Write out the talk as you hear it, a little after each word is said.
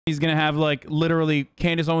He's going to have, like, literally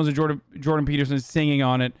Candace Owens and Jordan Peterson singing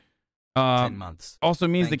on it. 10 months. Also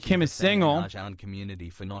means that Kim is single. Community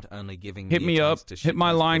for not only giving hit me up. Hit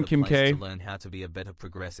my line, Kim K. To learn how to be a better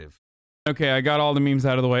progressive. Okay, I got all the memes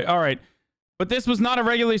out of the way. All right. But this was not a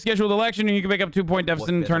regularly scheduled election, and you can make up 2-point deficit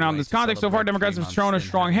and turn out in this context. So far, Democrats have shown a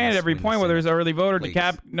strong hand at every point, whether it's early voter to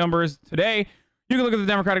cap numbers today. You can look at the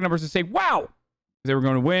Democratic numbers and say, wow, they were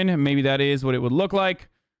going to win, and maybe that is what it would look like.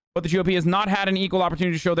 But the GOP has not had an equal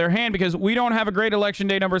opportunity to show their hand because we don't have a great election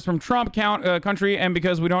day numbers from Trump country, and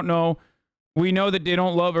because we know that they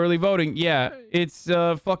don't love early voting. Yeah, it's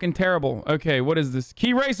fucking terrible. Okay, what is this?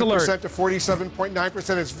 Key race alert. To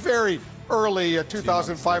 47.9%. It's very early.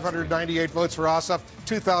 2,598 votes for Asaf.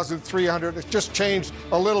 2,300. It's just changed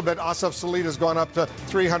a little bit. Asaf Salid has gone up to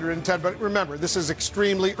 310. But remember, this is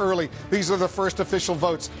extremely early. These are the first official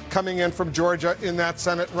votes coming in from Georgia in that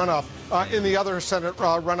Senate runoff. In the other Senate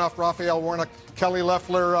runoff, Raphael Warnock, Kelly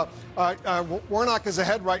Loeffler. Warnock is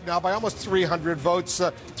ahead right now by almost 300 votes.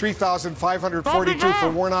 3,542 for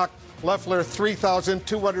Warnock. Loeffler,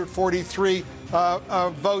 3,243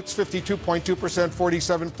 votes, 52.2%,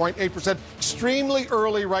 47.8%. Extremely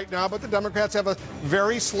early right now, but the Democrats have a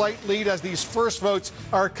very slight lead as these first votes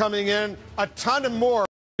are coming in. A ton of more.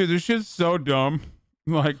 Dude, this shit's so dumb.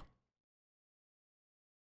 Like,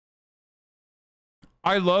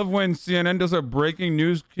 I love when CNN does a breaking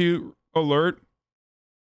news queue alert.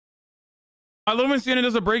 I love when CNN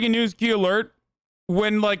does a breaking news queue alert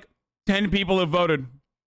when, like, 10 people have voted.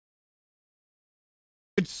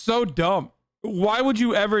 It's so dumb. Why would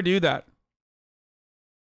you ever do that?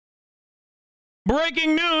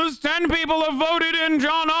 Breaking news, 10 people have voted and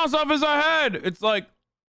John Ossoff is ahead. It's like,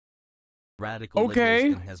 radical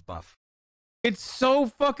okay. Has buff. It's so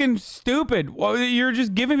fucking stupid. Well, you're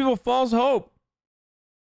just giving people false hope.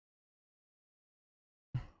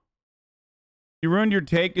 You ruined your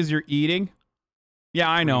take as you're eating?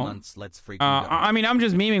 Yeah, I know. I mean, I'm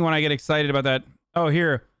just memeing when I get excited about that. Oh,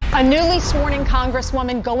 here. A newly sworn-in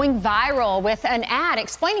Congresswoman going viral with an ad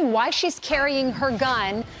explaining why she's carrying her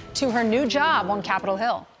gun to her new job on Capitol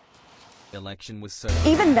Hill. Election was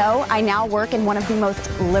Even though I now work in one of the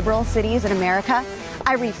most liberal cities in America,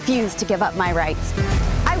 I refuse to give up my rights.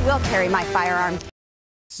 I will carry my firearm.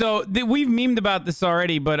 So we've memed about this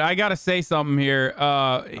already, but I gotta say something here.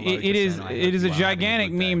 It is a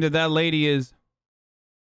gigantic meme that lady is.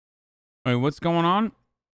 Wait, what's going on?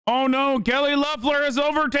 Oh no, Kelly Loeffler has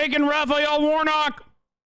overtaken Raphael Warnock.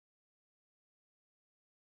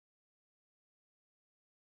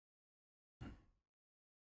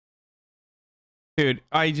 Dude,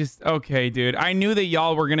 okay, dude. I knew that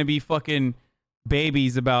y'all were gonna be fucking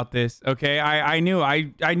babies about this, okay? I knew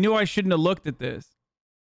I shouldn't have looked at this.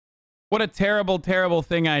 What a terrible, terrible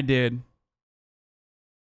thing I did.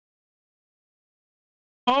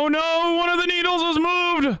 Oh no, one of the needles has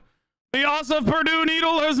moved. The Ossoff Purdue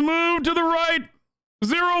needle has moved to the right.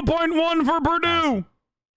 0.1 for Purdue.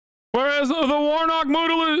 Whereas the Warnock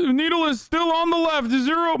needle is still on the left.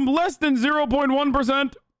 Less than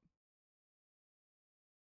 0.1%.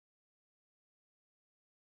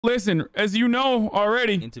 Listen, as you know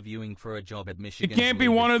already, interviewing for a job at Michigan. It can't be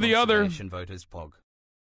one or the other. Voters POG.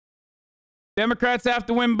 Democrats have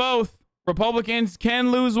to win both. Republicans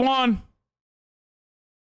can lose one.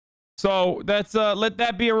 So that's let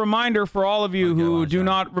that be a reminder for all of you who do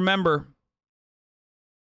not remember.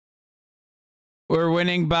 We're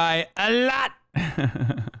winning by a lot.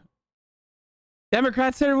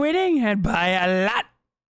 Democrats are winning and by a lot.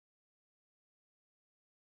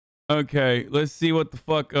 Okay, let's see what the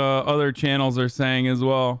fuck other channels are saying as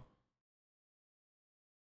well.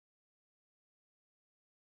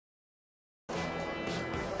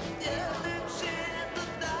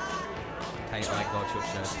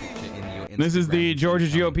 This is the Georgia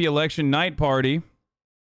GOP election night party.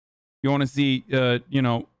 You want to see, you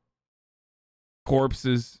know,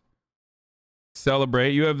 corpses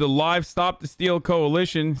celebrate. You have the Live Stop the Steal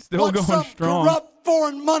coalition still going strong. Corrupt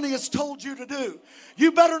foreign money has told you to do.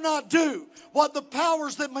 You better not do what the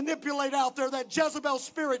powers that manipulate out there, that Jezebel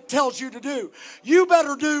spirit tells you to do. You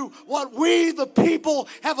better do what we, the people,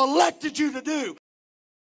 have elected you to do.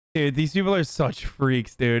 Dude, these people are such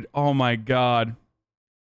freaks, dude. Oh my God.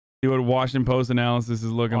 See what Washington Post analysis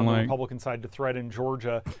is looking on the like. Republican side to threaten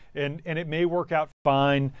Georgia, and it may work out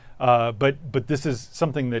fine, but this is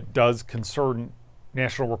something that does concern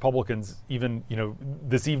national Republicans, even, you know,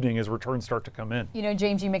 this evening as returns start to come in. You know,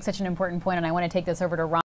 James, you make such an important point, and I want to take this over to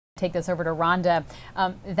Rhonda.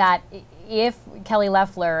 That if Kelly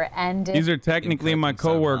Loeffler and these are technically my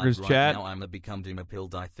coworkers, chat. Now I'm becoming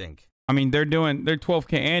appalled, I think. I mean, they're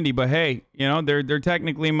 12K Andy, but hey, you know, they're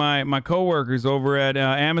technically my coworkers over at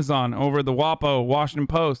Amazon, over at the WAPO, Washington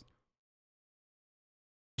Post.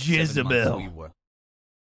 Jezebel.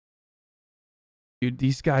 Dude,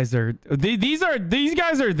 these guys are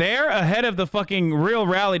there ahead of the fucking real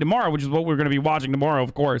rally tomorrow, which is what we're going to be watching tomorrow,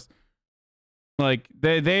 of course. Like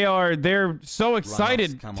they're so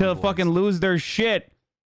excited to fucking lose their shit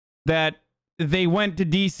that they went to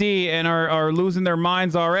DC and are losing their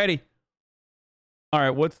minds already. All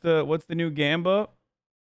right, what's the new Gamba?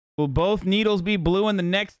 Will both needles be blue in the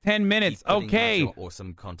next 10 minutes? Okay.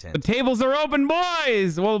 Awesome content. The tables are open,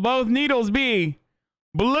 boys. Will both needles be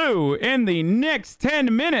blue in the next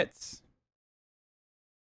 10 minutes?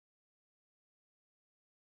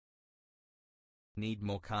 Need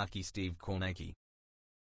more khaki, Steve Kornacki.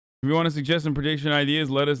 If you want to suggest some prediction ideas,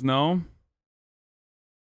 let us know.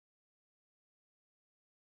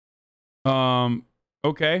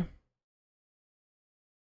 Okay.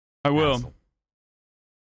 I will.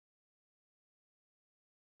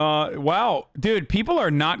 Wow. Dude, people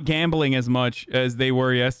are not gambling as much as they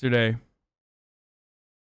were yesterday.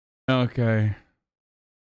 Okay.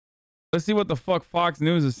 Let's see what the fuck Fox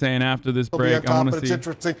News is saying after this break. I want to see. It's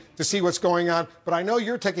interesting to see what's going on. But I know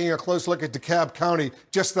you're taking a close look at DeKalb County,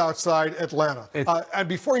 just outside Atlanta. And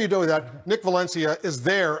before you do that, Nick Valencia is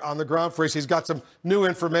there on the ground for us. He's got some new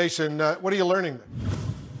information. What are you learning there?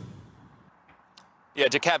 Yeah,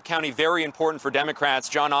 DeKalb County, very important for Democrats.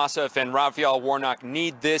 Jon Ossoff and Raphael Warnock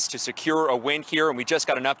need this to secure a win here. And we just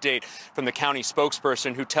got an update from the county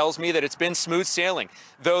spokesperson who tells me that it's been smooth sailing.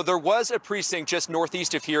 Though there was a precinct just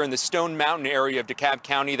northeast of here in the Stone Mountain area of DeKalb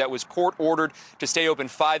County that was court ordered to stay open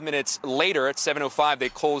 5 minutes later at 7:05. They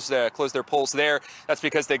closed their polls there. That's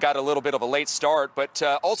because they got a little bit of a late start. But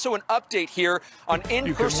also an update here on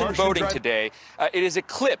in-person voting today. It is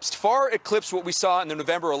far eclipsed what we saw in the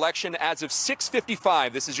November election as of 6:55.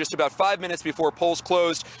 This is just about 5 minutes before polls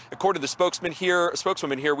closed. According to the spokeswoman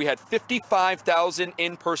here, we had 55,000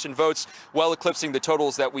 in-person votes, well eclipsing the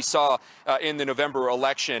totals that we saw in the November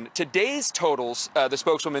election. Today's totals, the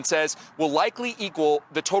spokeswoman says, will likely equal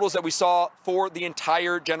the totals that we saw for the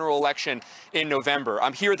entire general election in November.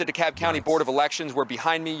 I'm here at the DeKalb County Board of Elections, where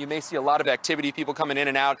behind me you may see a lot of activity, people coming in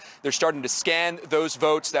and out. They're starting to scan those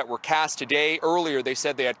votes that were cast today. Earlier, they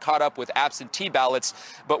said they had caught up with absentee ballots.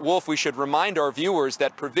 But Wolf, we should remind our viewers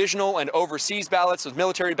that provisional and overseas ballots, those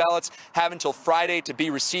military ballots, have until Friday to be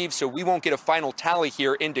received, so we won't get a final tally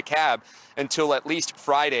here in DeKalb until at least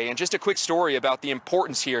Friday. And just a quick story about the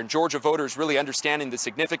importance here and Georgia voters really understanding the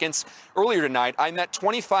significance. Earlier tonight, I met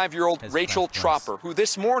 25-year-old Rachel Tropper, who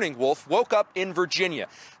this morning, Wolf, woke up in Virginia.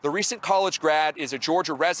 The recent college grad is a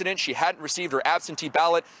Georgia resident. She hadn't received her absentee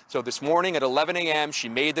ballot, so this morning at 11 a.m., she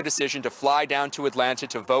made the decision to fly down to Atlanta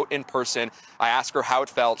to vote in person. I asked her how it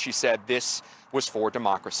felt. She said this was for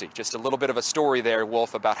democracy. Just a little bit of a story there,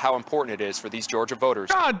 Wolf, about how important it is for these Georgia voters.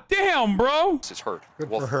 God damn, bro. This is heard. Good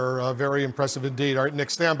Wolf. For her. Very impressive indeed. All right, Nick,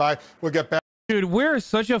 stand by. We'll get back. Dude, we're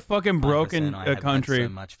such a fucking broken country. So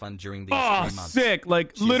much fun during these 3 months. Sick.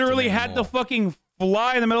 Like, literally had to fucking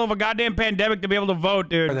fly in the middle of a goddamn pandemic to be able to vote,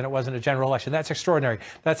 dude. Than it was in a general election. That's extraordinary.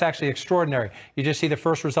 That's actually extraordinary. You just see the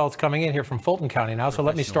first results coming in here from Fulton County now, so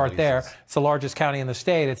let me start there. It's the largest county in the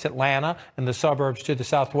state. It's Atlanta and the suburbs to the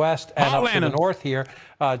southwest and up to the north here.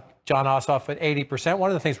 Jon Ossoff at 80%.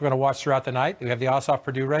 One of the things we're going to watch throughout the night, we have the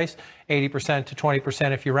Ossoff-Purdue race, 80% to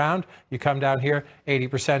 20% if you round. You come down here,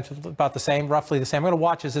 80%, about the same, roughly the same. I'm going to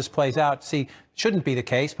watch as this plays out, see, shouldn't be the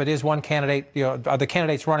case, but is one candidate, are the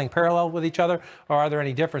candidates running parallel with each other, or are there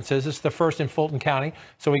any differences? This is the first in Fulton County,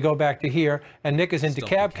 so we go back to here, and Nick is in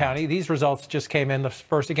DeKalb County. These results just came in the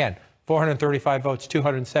first, again, 435 votes,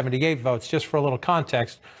 278 votes. Just for a little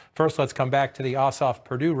context, first let's come back to the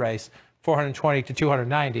Ossoff-Purdue race. 420 to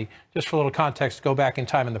 290. Just for a little context, go back in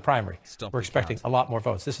time in the primary. We're expecting a lot more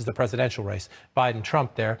votes. This is the presidential race.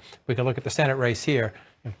 Biden-Trump there. We can look at the Senate race here,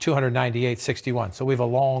 298-61. So we have a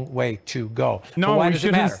long way to go. No, but why does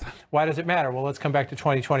it matter? Why does it matter? Well, let's come back to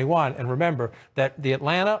 2021 and remember that the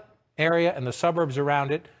Atlanta area and the suburbs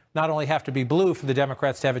around it not only have to be blue for the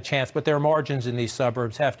Democrats to have a chance, but their margins in these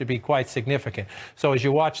suburbs have to be quite significant. So as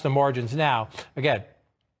you watch the margins now, again,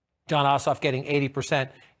 Jon Ossoff getting 80%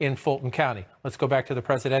 in Fulton County. Let's go back to the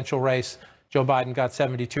presidential race. Joe Biden got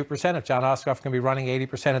 72%. If Jon Ossoff can be running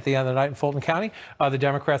 80% at the end of the night in Fulton County, the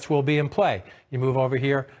Democrats will be in play. You move over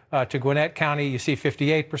here to Gwinnett County, you see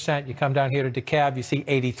 58%. You come down here to DeKalb, you see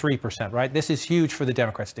 83%, right? This is huge for the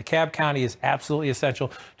Democrats. DeKalb County is absolutely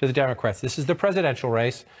essential to the Democrats. This is the presidential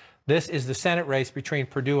race. This is the Senate race between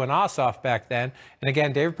Perdue and Ossoff back then. And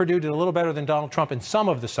again, David Perdue did a little better than Donald Trump in some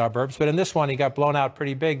of the suburbs, but in this one, he got blown out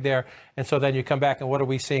pretty big there. And so then you come back and what are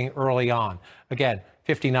we seeing early on? Again,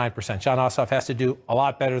 59%. John Ossoff has to do a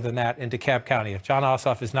lot better than that in DeKalb County. If John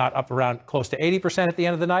Ossoff is not up around close to 80% at the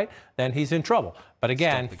end of the night, then he's in trouble. But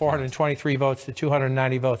again, 423 votes to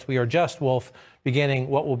 290 votes. We are just, Wolf, beginning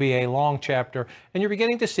what will be a long chapter. And you're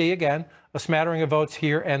beginning to see, again, a smattering of votes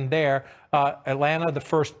here and there. Atlanta, the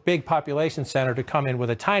first big population center to come in with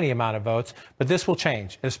a tiny amount of votes. But this will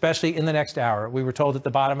change, especially in the next hour. We were told at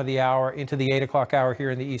the bottom of the hour, into the 8 o'clock hour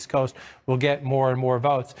here in the East Coast, we'll get more and more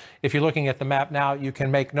votes. If you're looking at the map now, you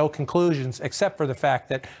can make no conclusions except for the fact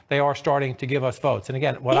that they are starting to give us votes. And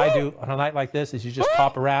again, what I do on a night like this is you just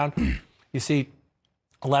pop around. You see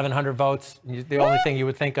 1,100 votes. The only thing you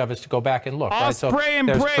would think of is to go back and look. Right? So pray and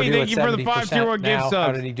pray. Thank you for the 5-0 gift subs.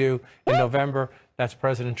 How did he do in November? That's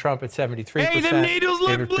President Trump at 73%. Hey, the needles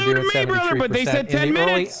look blue to me, brother, but they said 10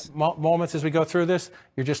 minutes. In the early moments as we go through this,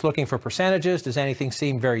 you're just looking for percentages. Does anything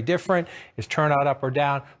seem very different? Is turnout up or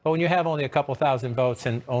down? But when you have only a couple thousand votes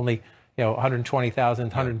and only 120,000,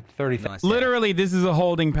 130,000. Literally, this is a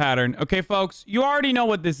holding pattern. Okay, folks, you already know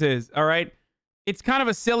what this is, all right? It's kind of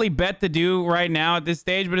a silly bet to do right now at this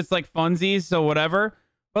stage, but it's like funsies, so whatever.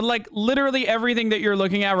 But like literally everything that you're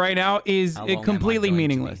looking at right now is completely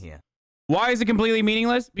meaningless. Why is it completely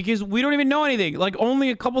meaningless? Because we don't even know anything. Like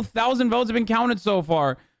only a couple thousand votes have been counted so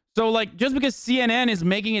far. So like just because CNN is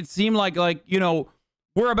making it seem like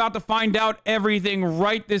we're about to find out everything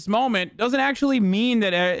right this moment doesn't actually mean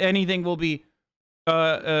that anything will be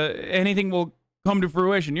anything will come to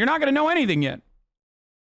fruition. You're not going to know anything yet.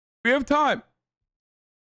 We have time.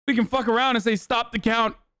 We can fuck around and say stop the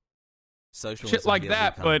count. Socialism, shit like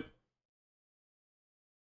that, but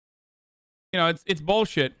it's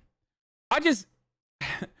bullshit.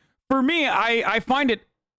 For me, I find it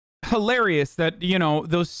hilarious that,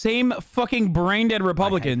 those same fucking brain dead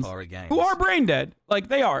Republicans who are brain dead, like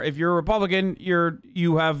they are. If you're a Republican,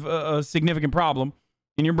 you have a significant problem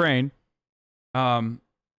in your brain. For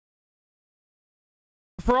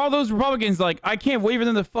all those Republicans, like, I can't wait for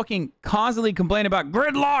them to fucking constantly complain about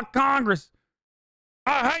gridlock Congress.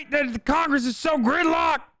 I hate that the Congress is so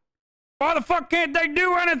gridlocked. Why the fuck can't they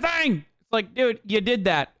do anything? It's like, dude, you did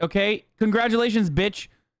that, okay? Congratulations, bitch.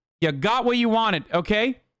 You got what you wanted,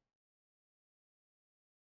 okay?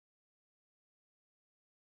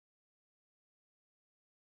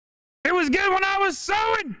 It was good when I was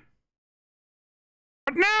sowing.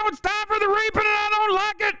 But now it's time for the reaping and I don't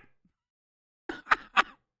like it.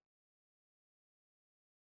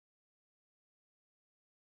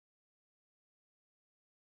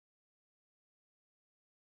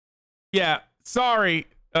 Yeah, sorry,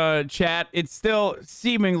 chat. It's still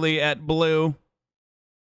seemingly at blue.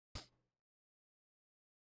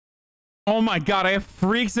 Oh my God, I have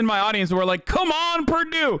freaks in my audience who are like, come on,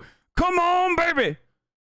 Perdue. Come on, baby.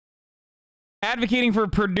 Advocating for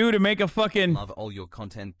Perdue to make a fucking... Love all your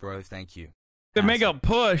content, bro. Thank you. To make a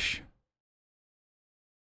push.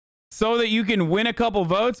 So that you can win a couple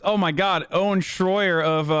votes. Oh my God, Owen Schroyer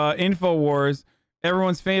of InfoWars.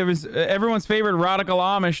 Everyone's favorite radical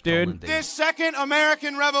Amish, dude. This second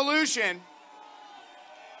American Revolution.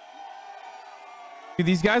 Dude,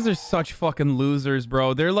 these guys are such fucking losers,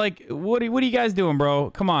 bro. They're like, what are you guys doing,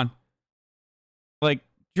 bro? Come on. Like,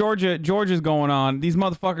 Georgia's going on. These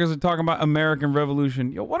motherfuckers are talking about American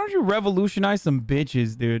Revolution. Yo, why don't you revolutionize some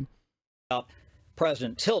bitches, dude?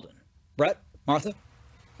 President Tilden. Brett, Martha?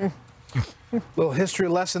 Little history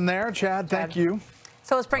lesson there, Chad. Thank you.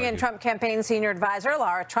 So let's bring in Trump campaign senior advisor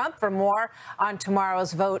Laura Trump for more on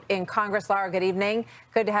tomorrow's vote in Congress. Laura, good evening.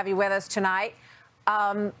 Good to have you with us tonight.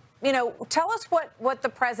 Tell us what the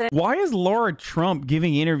president... Why is Laura Trump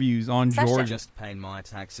giving interviews on Georgia? Just paying my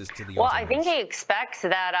taxes to the Well, I think he expects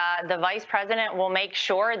that the vice president will make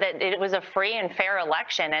sure that it was a free and fair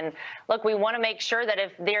election. And look, we want to make sure that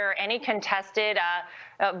if there are any contested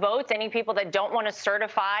votes, any people that don't want to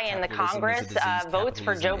certify in the Congress votes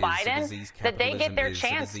for Joe Biden, that they get their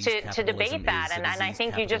chance to debate that. And I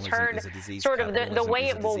think you just heard sort of the way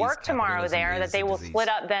it will work tomorrow there, that they will split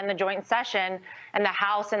up then the joint session, and the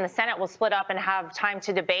House and the Senate will split up and have time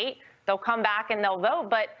to debate. They'll come back and they'll vote.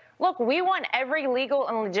 But look, we want every legal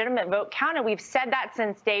and legitimate vote counted. We've said that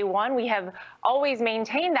since day one. We have always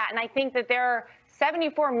maintained that. And I think that there are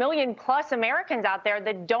 74 million plus Americans out there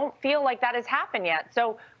that don't feel like that has happened yet.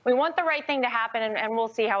 So we want the right thing to happen, and we'll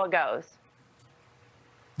see how it goes.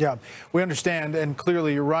 Yeah, we understand, and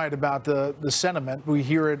clearly you're right about the sentiment. We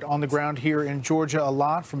hear it on the ground here in Georgia a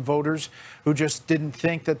lot from voters who just didn't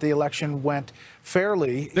think that the election went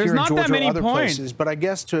fairly There's here in not Georgia that many or other points. places. But I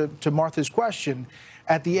guess to Martha's question,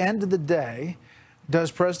 at the end of the day, does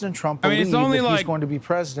President Trump believe it's only that like he's going to be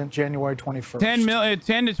president January 21st?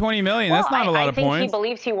 10 to 20 million. Well, That's not a lot of I think points. he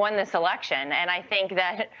believes he won this election, and I think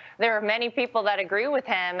that there are many people that agree with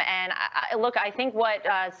him. And look, I think what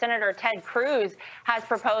Senator Ted Cruz has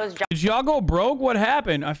proposed. Did y'all go broke? What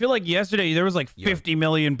happened? I feel like yesterday there was like 50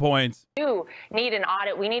 million points. Do need an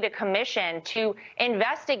audit. We need a commission to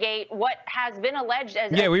investigate what has been alleged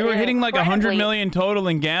as. Yeah, we were hitting like 100 million total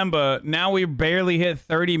in Gamba. Now we barely hit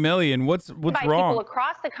 30 million. What's by wrong? people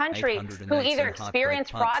across the country who either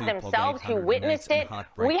experienced fraud themselves, who witnessed it.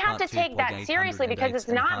 We have to take that seriously because it's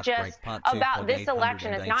not just about this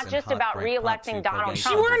election. It's not just about re-electing Donald Trump.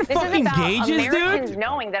 She wearing this fucking is about gauges, Americans dude?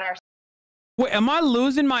 knowing that our. Wait, am I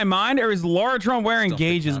losing my mind, or is Laura Trump wearing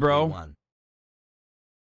gauges, bro?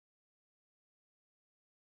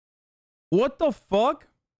 What the fuck?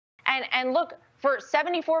 And look, for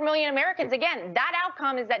 74 million Americans, again, that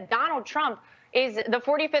outcome is that Donald Trump is the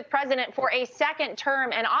 45th president for a second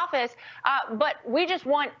term in office. But we just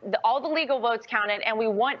want all the legal votes counted, and we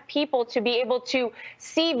want people to be able to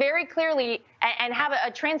see very clearly and have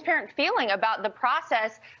a transparent feeling about the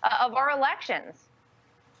process of our elections.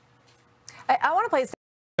 I want to play.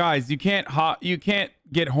 Guys, you can't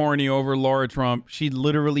get horny over Laura Trump. She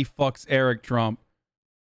literally fucks Eric Trump.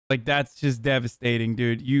 Like, that's just devastating,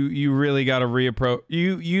 dude. You really got to reapproach.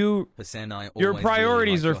 Your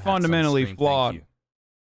priorities are fundamentally flawed.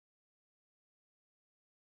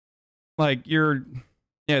 Like,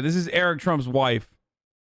 this is Eric Trump's wife.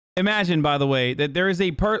 Imagine, by the way, that there is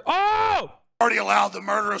a already allowed the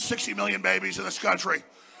murder of 60 million babies in this country.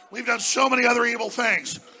 We've done so many other evil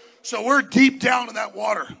things. So we're deep down in that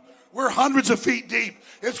water. We're hundreds of feet deep.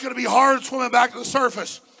 It's going to be hard swimming back to the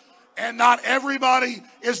surface. And not everybody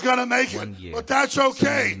is going to make it. But that's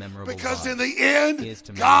okay, because in the end,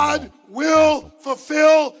 God will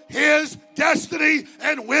fulfill his destiny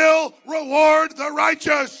and will reward the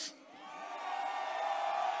righteous.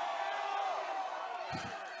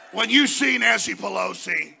 When you see Nancy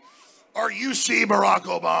Pelosi, or you see Barack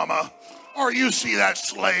Obama, or you see that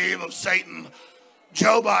slave of Satan,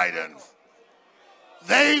 Joe Biden,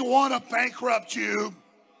 they want to bankrupt you.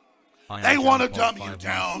 They want to dumb you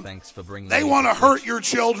down. They want to hurt your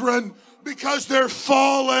children because they're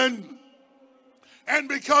fallen and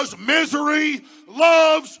because misery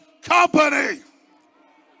loves company.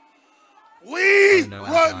 We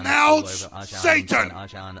renounce Satan.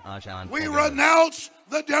 We renounce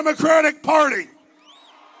the Democratic Party.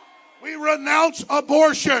 We renounce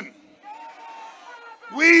abortion.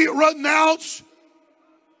 We renounce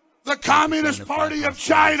the Communist Party of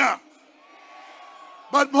China.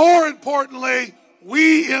 But more importantly,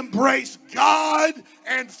 we embrace God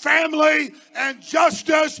and family and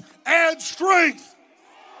justice and strength.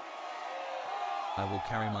 I will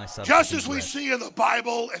carry myself. Just as we see in the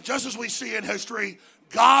Bible and just as we see in history,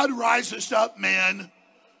 God rises up men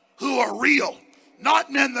who are real.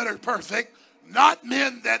 Not men that are perfect, not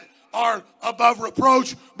men that are above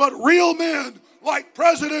reproach, but real men like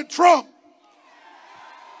President Trump,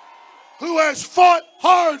 who has fought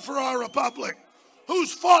hard for our republic,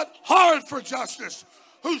 who's fought hard for justice,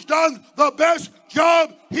 who's done the best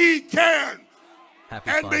job he can.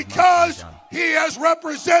 And because he has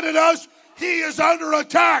represented us, he is under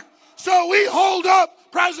attack. So we hold up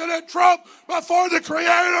President Trump before the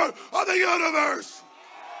creator of the universe.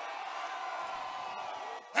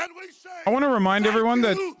 And we say, I want to remind everyone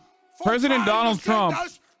that President Donald Trump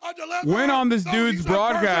went on this dude's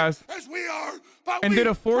broadcast and did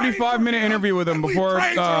a 45-minute interview with him before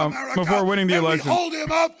winning the election. We hold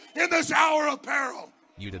him up in this hour of peril.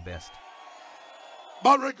 You the best.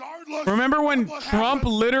 But regardless, remember when Trump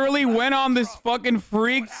literally went on this fucking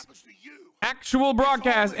freak's actual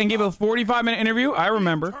broadcast and gave a 45-minute interview? I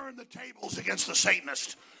remember. Turn the tables against the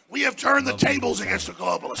Satanists. We have turned the tables against the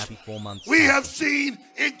globalists. We have seen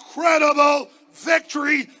incredible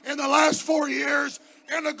victory in the last 4 years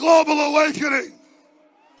in the global awakening.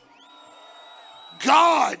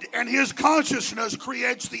 God and his consciousness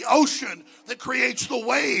creates the ocean that creates the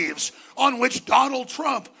waves on which Donald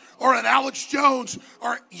Trump or an Alex Jones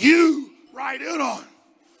or you ride in on.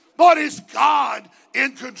 But it's God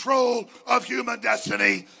in control of human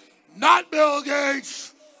destiny, not Bill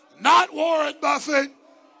Gates, not Warren Buffett,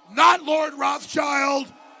 not Lord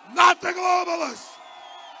Rothschild, not the globalists.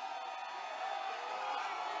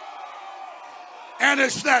 And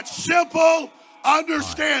it's that simple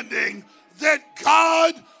understanding that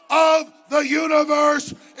God of the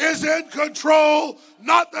universe is in control,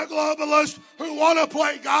 not the globalists who want to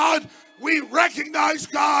play God. We recognize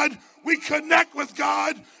God, we connect with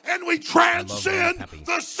God, and we transcend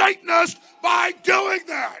the Satanist by doing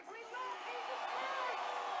that.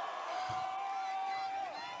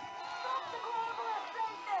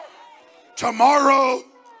 Tomorrow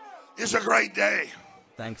is a great day.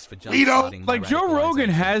 Thanks for We don't, like Joe Rogan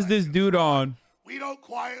has this dude on. We don't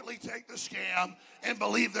quietly take the scam and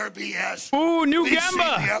believe their BS. Ooh, new We've seen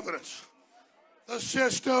Gamba. the evidence. The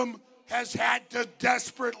system has had to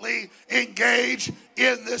desperately engage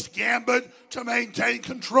in this gambit to maintain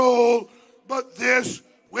control, but this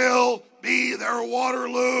will be their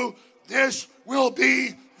Waterloo. This will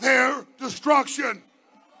be their destruction.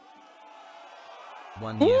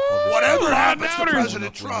 Whatever happens to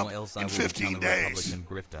President Trump in 15 days,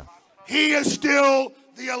 he is still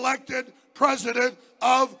the elected president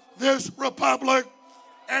of this republic,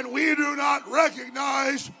 and we do not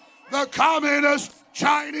recognize the communist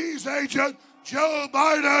Chinese agent Joe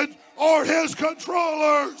Biden or his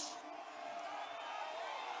controllers.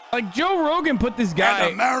 Like Joe Rogan put this guy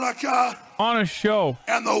and America on a show.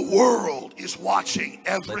 And the world is watching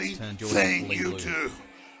everything you do.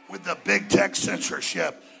 With the big tech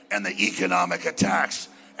censorship and the economic attacks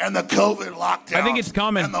and the COVID lockdown. I think it's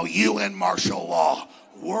coming. And the UN martial law.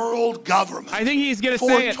 World government. I think he's going to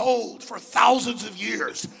say it. Foretold for thousands of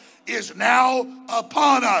years is now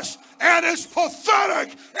upon us. And it's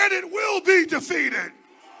pathetic and it will be defeated.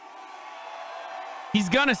 He's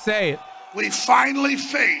going to say it. We finally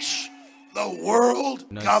face the world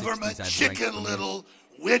government chicken little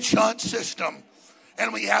witch hunt system.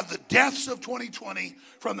 And we have the deaths of 2020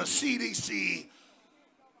 from the CDC.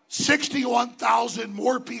 61,000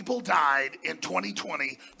 more people died in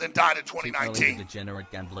 2020 than died in 2019.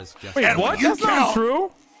 Wait, what? That's not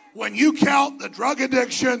true. When you count the drug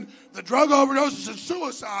addiction, the drug overdoses, and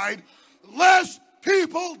suicide, less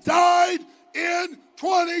people died in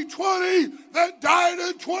 2020 than died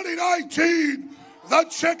in 2019. The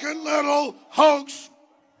chicken little hoax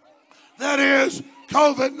that is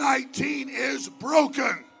COVID-19 is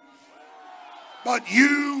broken. But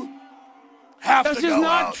you have to go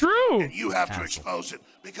out and you have to expose it.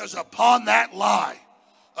 Because upon that lie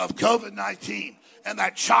of COVID-19 and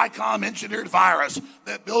that Chi-Com engineered virus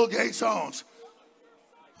that Bill Gates owns,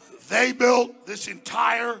 they built this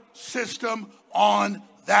entire system on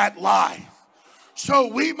that lie. So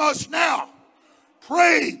we must now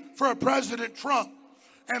pray for President Trump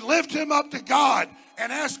and lift him up to God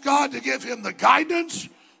and ask God to give him the guidance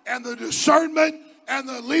and the discernment and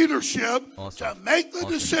the leadership to make the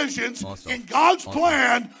decisions in God's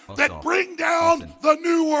plan that bring down the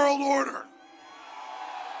New World Order.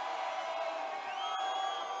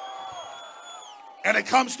 And it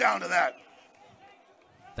comes down to that.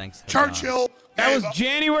 Thanks. Churchill. That was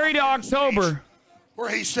January to October. Where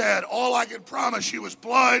he said, all I can promise you is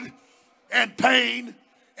blood and pain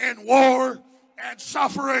and war and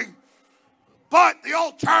suffering. But the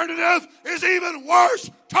alternative is even worse,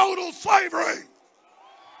 total slavery.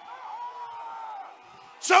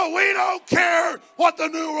 So we don't care what the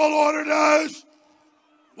New World Order does.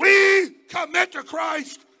 We commit to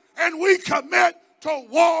Christ and we commit to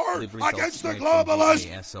war against the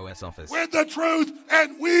globalists with the truth,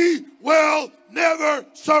 and we will never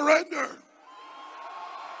surrender.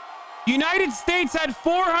 United States had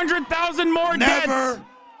 400,000 more deaths.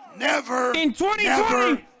 Never. In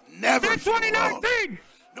 2020. Never. In 2019.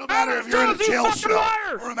 No matter if you're in a jail cell,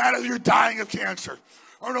 or no matter if you're dying of cancer,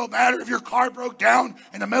 or no matter if your car broke down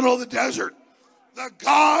in the middle of the desert, the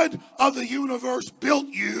God of the universe built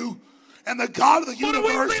you, and the God of the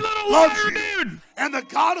universe loves you, and the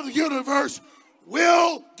God of the universe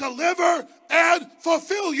will deliver and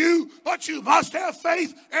fulfill you, but you must have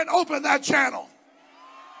faith and open that channel.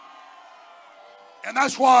 And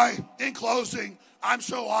that's why, in closing, I'm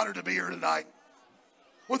so honored to be here tonight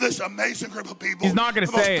with this amazing group of people. He's not going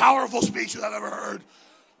to say the most powerful speeches I've ever heard,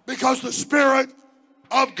 because the Spirit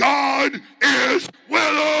of God is with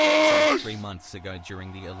us. 3 months ago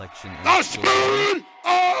during the election. The Spirit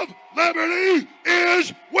of liberty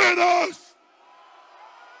is with us.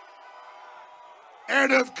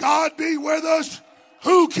 And if God be with us,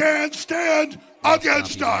 who can stand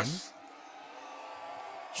against us?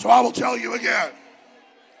 So I will tell you again.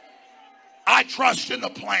 I trust in the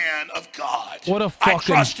plan of God. What a fucking I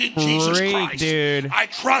trust in Jesus Christ. Dude. I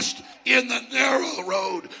trust in the narrow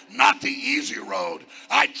road, not the easy road.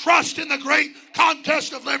 I trust in the great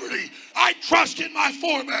contest of liberty. I trust in my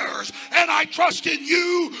forebears, and I trust in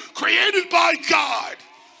you, created by God.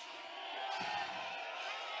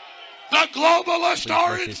 The globalists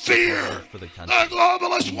are in fear. The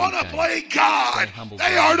globalists want to play God.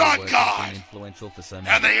 They are not God.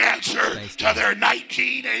 And the answer to their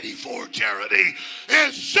 1984 charity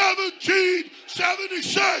is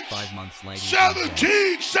 1776. 5 months later.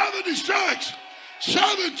 1776.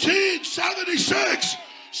 1776.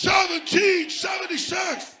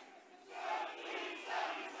 1776.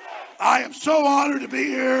 I am so honored to be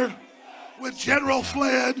here with General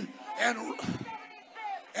Flynn and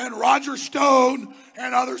Roger Stone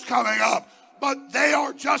and others coming up. But they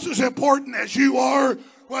are just as important as you are,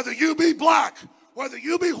 whether you be black, whether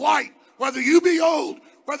you be white, whether you be old,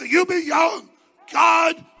 whether you be young.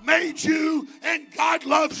 God made you and God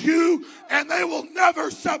loves you, and they will never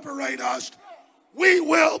separate us. We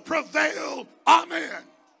will prevail. Amen.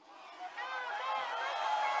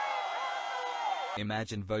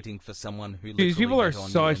 Imagine voting for someone who these people are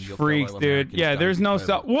such freaks, dude. Yeah, there's no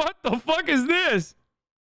what the fuck is this?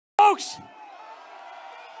 Folks,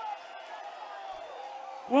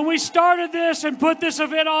 when we started this and put this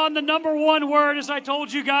event on, the number one word, as I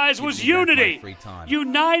told you guys, was unity.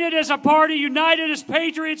 United as a party, united as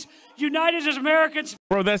patriots, united as Americans.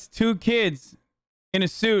 Bro, that's 2 kids in a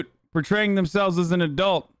suit portraying themselves as an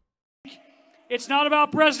adult. It's not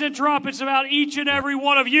about President Trump. It's about each and every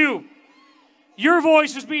one of you. Your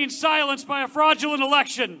voice is being silenced by a fraudulent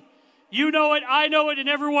election. You know it, I know it, and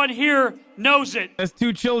everyone here knows it. That's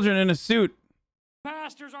 2 children in a suit.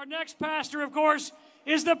 Pastors, our next pastor, of course,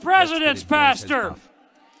 is the president's pastor.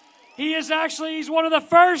 He is actually, he's one of the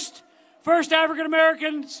first African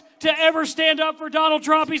Americans to ever stand up for Donald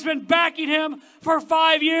Trump. He's been backing him for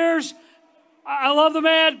 5 years. I love the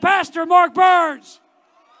man, Pastor Mark Burns.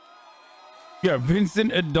 Yeah,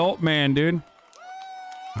 Vincent Adult Man, dude.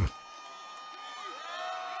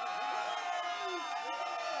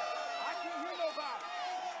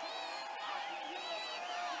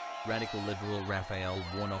 Radical liberal Raphael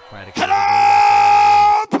Warnock.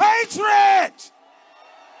 Hello, Patriots!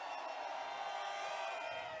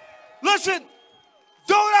 Listen,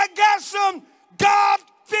 don't I got some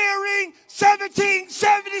God-fearing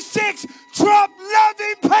 1776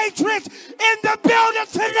 Trump-loving patriots in the building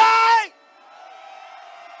tonight?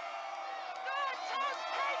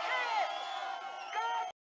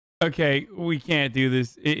 Okay, we can't do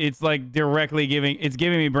this. It's like directly giving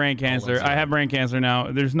me brain cancer. I have brain cancer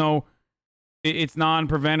now. There's no, it's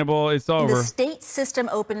non-preventable. It's over. The state system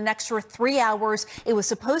opened an extra 3 hours. It was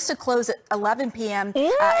supposed to close at 11 p.m.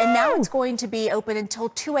 And now it's going to be open until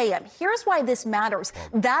 2 a.m. Here's why this matters.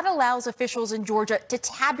 That allows officials in Georgia to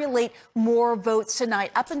tabulate more votes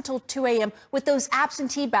tonight up until 2 a.m. with those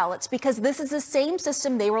absentee ballots, because this is the same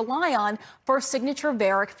system they rely on for signature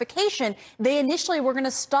verification. They initially were going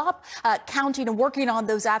to stop counting and working on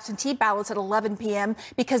those absentee ballots at 11 p.m.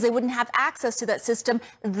 because they wouldn't have access to that system.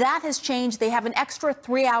 That has changed. They have an extra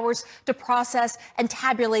 3 hours to process and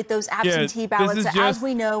tabulate those absentee ballots that, as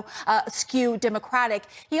we know, skew Democratic.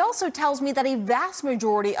 He also tells me that a vast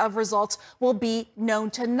majority of results will be known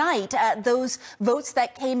tonight. Those votes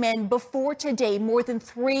that came in before today, more than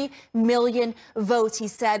 3 million votes, he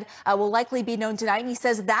said, will likely be known tonight. And he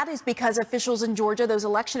says that is because officials in Georgia, those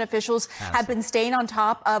election officials, have been staying on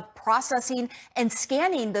top of processing and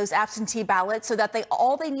scanning those absentee ballots so that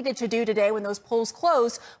all they needed to do today when those polls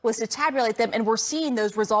closed was to tabulate them. And we're seeing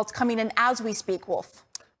those results coming in as we speak, Wolf.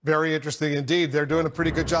 Very interesting indeed. They're doing a pretty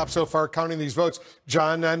good job so far counting these votes,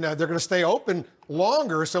 John, and they're going to stay open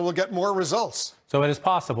longer, so we'll get more results. So it is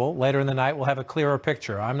possible later in the night we'll have a clearer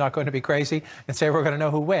picture. I'm not going to be crazy and say we're going to know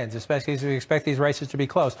who wins, especially as we expect these races to be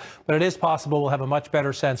close. But it is possible we'll have a much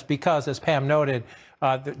better sense because, as Pam noted,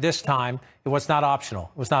 this time it was not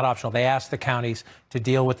optional. It was not optional. They asked the counties to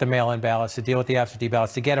deal with the mail-in ballots, to deal with the absentee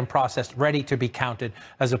ballots, to get them processed, ready to be counted,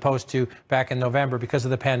 as opposed to back in November because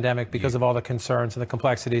of the pandemic, because of all the concerns and the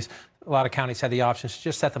complexities. A lot of counties had the options to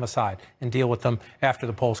just set them aside and deal with them after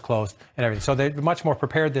the polls closed and everything. So they're much more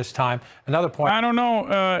prepared this time. Another point. I don't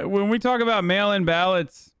know. When we talk about mail-in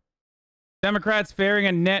ballots, Democrats faring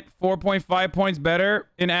a net 4.5 points better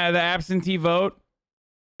in the absentee vote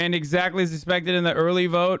and exactly as expected in the early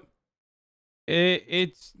vote.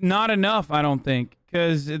 It's not enough, I don't think,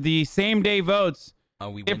 because the same-day votes,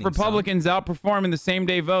 if Republicans outperform in the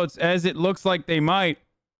same-day votes, as it looks like they might,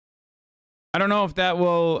 I don't know if that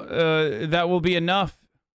will be enough.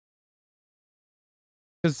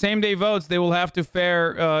 Because same-day votes, they will have to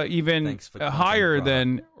fare even higher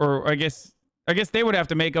than, or I guess they would have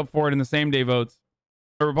to make up for it in the same-day votes.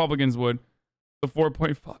 The Republicans would, the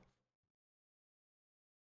 4.5.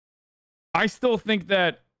 I still think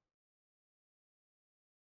that.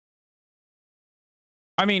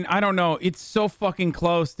 I mean, I don't know. It's so fucking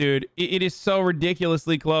close, dude. It is so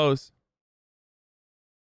ridiculously close.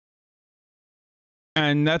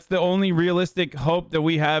 And that's the only realistic hope that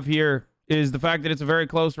we have here, is the fact that it's a very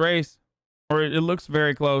close race, or it looks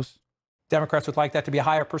very close. Democrats would like that to be a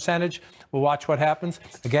higher percentage. We'll watch what happens.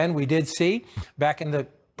 Again, we did see back in the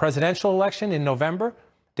presidential election in November,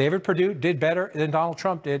 David Perdue did better than Donald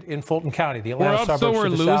Trump did in Fulton County, the Atlanta suburbs So we're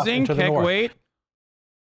to the south losing. and to the north. Wait.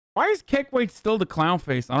 Why is Keckwait still the clown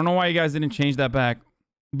face? I don't know why you guys didn't change that back,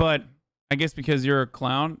 but I guess because you're a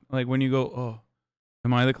clown. Like when you go, oh,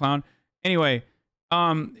 am I the clown? Anyway,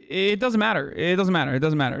 it doesn't matter. It doesn't matter. It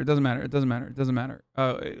doesn't matter. It doesn't matter. It doesn't matter. It doesn't matter.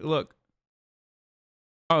 Look.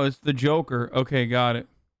 Oh, it's the Joker. Okay, got it.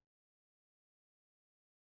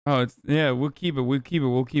 Oh, it's, yeah, we'll keep it. We'll keep it.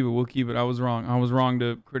 We'll keep it. We'll keep it. I was wrong. I was wrong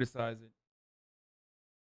to criticize it.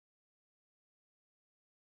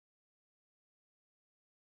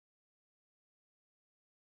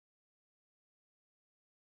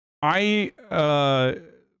 I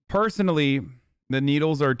personally, the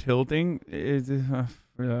needles are tilting.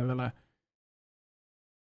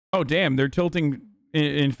 Oh damn, they're tilting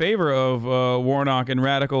in favor of Warnock and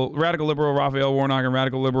radical liberal Raphael Warnock and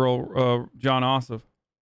radical liberal John Ossoff.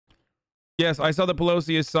 Yes, I saw that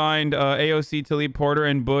Pelosi assigned AOC to lead Porter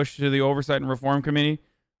and Bush to the Oversight and Reform Committee.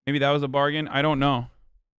 Maybe that was a bargain. I don't know.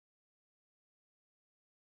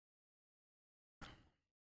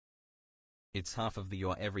 It's half of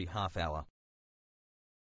your every half hour.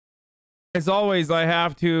 As always, I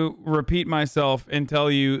have to repeat myself and tell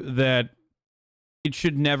you that it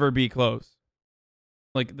should never be close.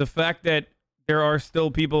 Like, the fact that there are still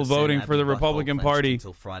people voting for the Republican Party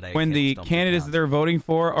when the candidates they're voting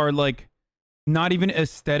for are, like, not even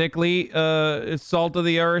aesthetically salt of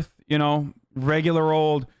the earth, you know, regular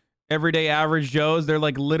old everyday average Joes. They're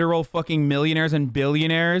like literal fucking millionaires and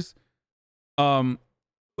billionaires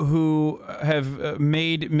who have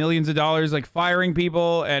made millions of dollars, like firing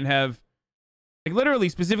people, and have like literally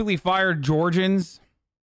specifically fired Georgians.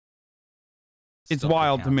 It's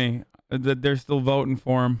wild to me that they're still voting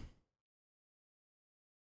for him.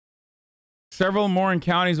 Several more in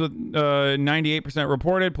counties with 98%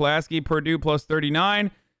 reported. Pulaski, Purdue plus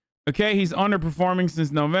 39. Okay, he's underperforming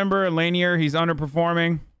since November. Lanier, he's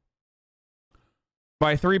underperforming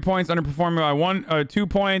by 3 points, underperforming by 2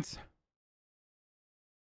 points.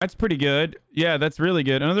 That's pretty good. Yeah, that's really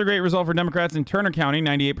good. Another great result for Democrats in Turner County,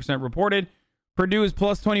 98% reported. Purdue is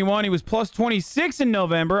plus 21. He was plus 26 in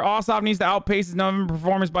November. Ossoff needs to outpace his November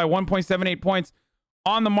performance by 1.78 points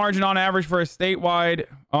on the margin on average for a statewide,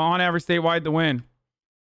 to win.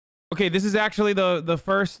 Okay, this is actually the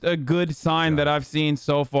first good sign that I've seen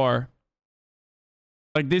so far.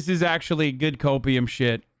 Like, this is actually good copium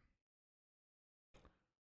shit.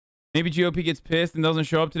 Maybe GOP gets pissed and doesn't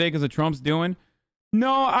show up today because of Trump's doing.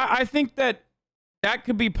 No, I think that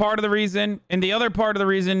could be part of the reason. And the other part of the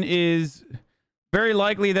reason is very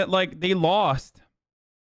likely that, like, they lost.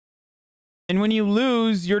 And when you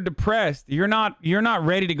lose, you're depressed. You're not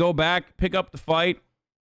ready to go back, pick up the fight,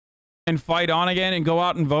 and fight on again and go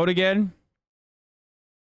out and vote again.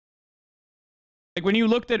 Like when you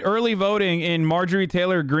looked at early voting in Marjorie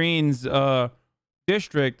Taylor Greene's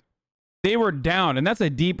district, they were down, and that's a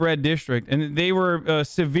deep red district, and they were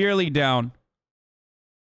severely down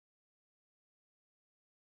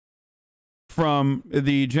from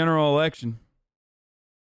the general election.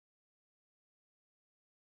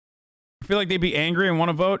 I feel like they'd be angry and want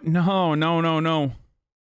to vote. No, no, no, no.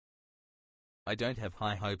 I don't have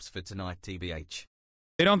high hopes for tonight, TBH.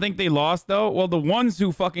 They don't think they lost, though? Well, the ones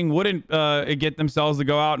who fucking wouldn't get themselves to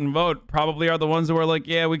go out and vote probably are the ones who are like,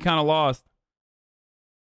 yeah, we kind of lost.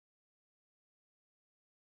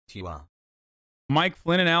 You are. Mike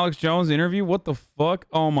Flynn and Alex Jones interview? What the fuck?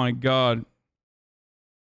 Oh, my God.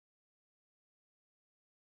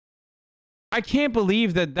 I can't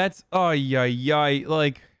believe that's... Oh, yeah.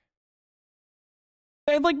 Like,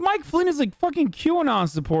 Mike Flynn is like fucking QAnon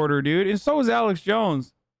supporter, dude. And so is Alex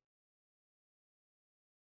Jones.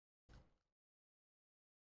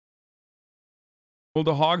 Will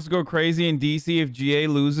the Hogs go crazy in DC if GA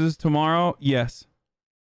loses tomorrow? Yes.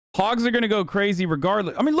 Hogs are going to go crazy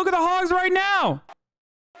regardless. I mean, look at the Hogs right now.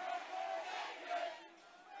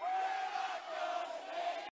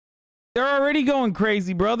 They're already going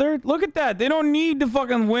crazy, brother. Look at that. They don't need to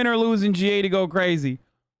fucking win or lose in GA to go crazy.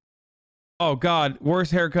 Oh, God.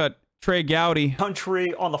 Worst haircut. Trey Gowdy.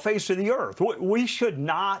 Country on the face of the earth. We should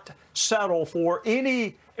not settle for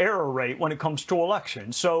any error rate when it comes to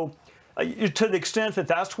elections. So to the extent that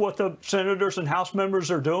that's what the senators and House members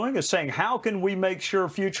are doing, is saying, how can we make sure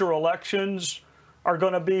future elections are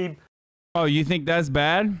going to be... Oh, you think that's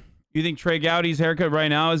bad? You think Trey Gowdy's haircut right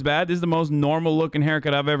now is bad? This is the most normal looking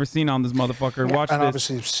haircut I've ever seen on this motherfucker. Yeah, Watch and this.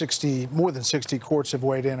 Obviously, more than 60 courts have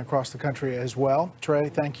weighed in across the country as well. Trey,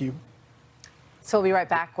 thank you. So we'll be right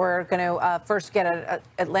back. We're going to first get an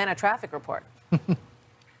Atlanta traffic report.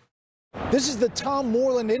 This is the Tom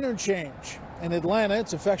Moreland interchange in Atlanta.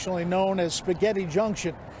 It's affectionately known as Spaghetti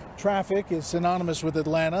Junction. Traffic is synonymous with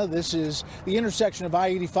Atlanta. This is the intersection of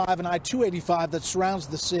I-85 and I-285 that surrounds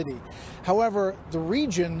the city. However, the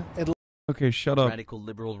region... Okay, shut up. Radical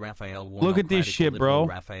liberal Raphael Warnock. Look at this shit, bro.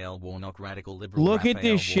 Raphael Warnock. Radical liberal. Look at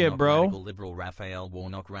this shit, bro. Radical liberal Raphael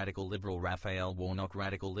Warnock. Radical liberal Raphael Warnock.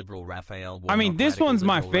 Radical liberal Raphael Warnock. I mean, this one's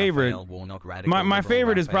my favorite. My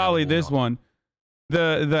favorite is probably this one.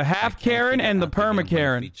 The half Karen and the perma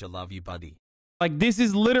Karen. Love you, buddy. Like, this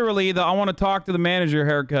is literally the I want to talk to the manager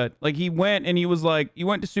haircut. Like, he went and he was like, he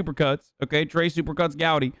went to Supercuts, okay? Trey Supercuts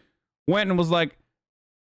Gowdy. Went and was like,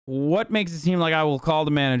 what makes it seem like I will call the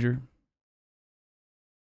manager?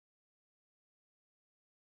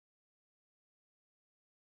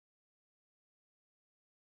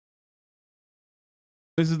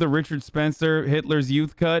 This is the Richard Spencer, Hitler's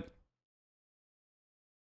Youth cut.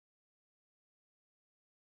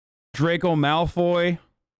 Draco Malfoy.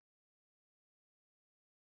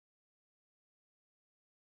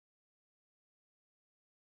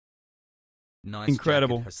 Nice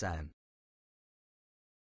incredible. Jacket, Hassan.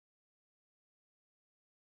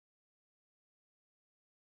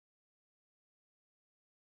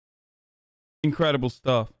 Incredible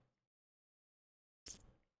stuff.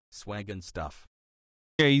 Swag and stuff.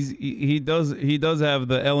 Yeah, he does have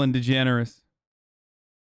the Ellen DeGeneres.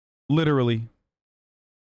 Literally.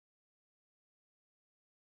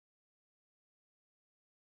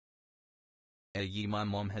 Dayyyyy, my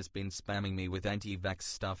mom has been spamming me with anti-vax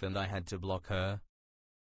stuff and I had to block her.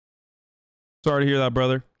 Sorry to hear that,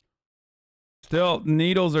 brother. Still,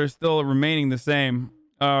 needles are still remaining the same.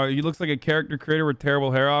 He looks like a character creator with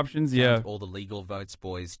terrible hair options. Yeah. Chat all the legal votes,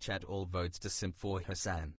 boys. Chat all votes to simp for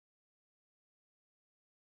Hassan.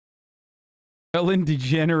 Ellen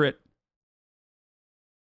Degenerate.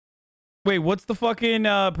 Wait, what's the fucking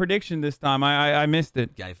prediction this time? I missed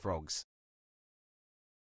it. Gay frogs.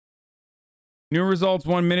 New results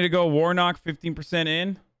 1 minute ago. Warnock 15%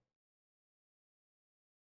 in.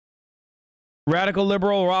 Radical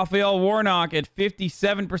liberal Raphael Warnock at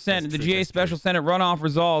 57% in the GA Special Senate runoff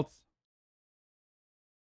results.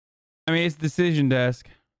 I mean, it's decision desk.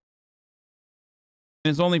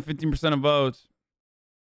 And it's only 15% of votes.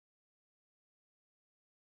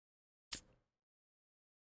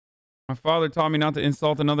 My father taught me not to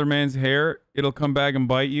insult another man's hair. It'll come back and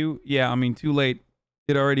bite you. Yeah, I mean, too late.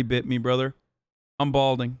 It already bit me, brother. I'm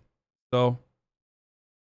balding. So...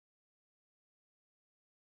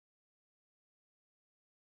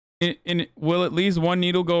 will at least one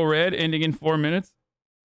needle go red, ending in 4 minutes?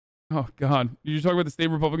 Oh, God. Did you talk about the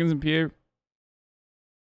state Republicans in PA?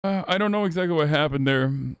 I don't know exactly what happened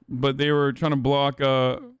there, but they were trying to block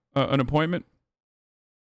an appointment.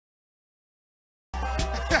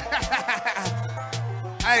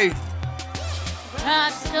 Hey.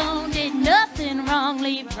 Roger Stone did nothing wrong.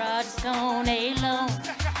 Leave Roger Stone alone.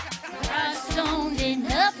 Roger Stone did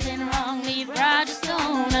nothing wrong. Leave Roger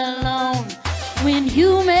Stone alone. When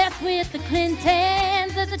you mess with the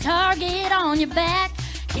Clintons, there's a target on your back.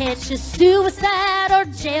 Catch a suicide or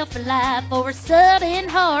jail for life or a sudden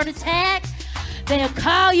heart attack. They'll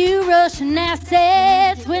call you Russian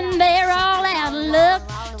assets when they're all out of luck.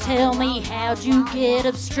 Tell me, how'd you get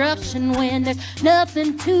obstruction when there's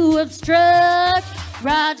nothing to obstruct?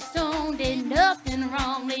 Roger Stone did nothing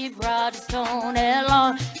wrong. Leave Roger Stone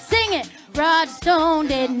alone. Sing it! Roger Stone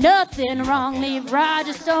did nothing wrong. Leave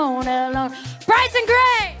Roger Stone alone. Bryson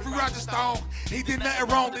Gray! Roger Stone, he did nothing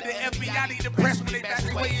wrong. Did the FBI need to press when they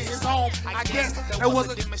backed away in his home? I guess there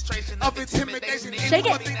was a demonstration of intimidation. Shake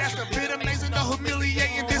it. Thing that's a bit amazing, no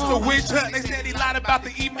humiliating. This the witch hunt. They said he lied about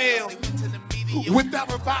the email. Without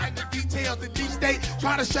providing the details, the deep state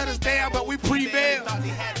trying to shut us down, but we prevailed.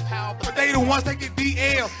 But they the ones that get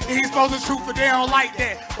DL, and he's supposed to truth, but they don't like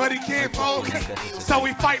that. But he can't fold, so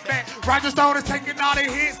we fight back. Roger Stone is taking all the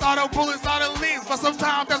hits, all the bullets, all the licks. But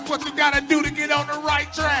sometimes that's what you gotta do to get on the right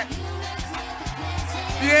track.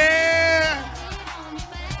 Yeah.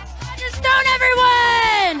 Roger Stone,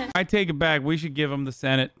 everyone! I take it back. We should give him the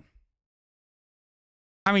Senate.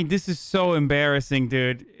 I mean, this is so embarrassing,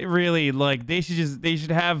 dude. It really, like, they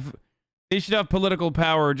should have political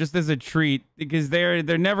power just as a treat, because they're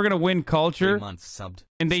never gonna win culture, 3 months subbed.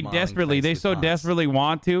 and they so desperately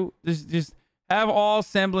want to just have all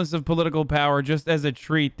semblance of political power just as a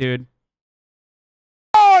treat, dude.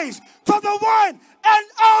 Oh praise to the one and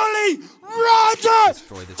only Roger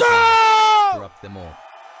Stone! Corrupt them all.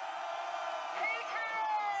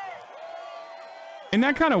 Isn't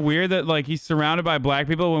that kind of weird that like he's surrounded by black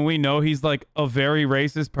people when we know he's like a very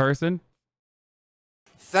racist person?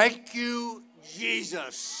 Thank you,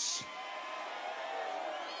 Jesus.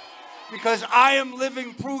 Because I am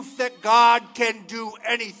living proof that God can do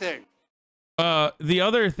anything. The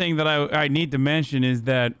other thing that I need to mention is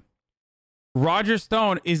that Roger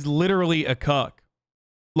Stone is literally a cuck.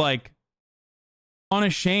 Like,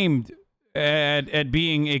 unashamed at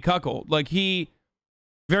being a cuckold. Like, he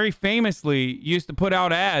very famously used to put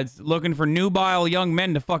out ads looking for nubile young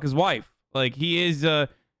men to fuck his wife. Like, he is a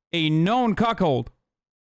known cuckold.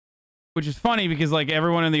 Which is funny because, like,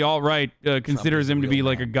 everyone in the alt-right considers him to be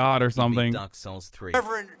like a god or something.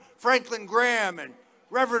 Reverend Franklin Graham and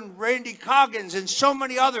Reverend Randy Coggins and so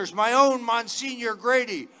many others, my own Monsignor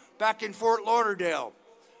Grady back in Fort Lauderdale.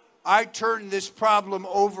 I turned this problem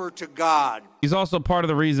over to God. He's also part of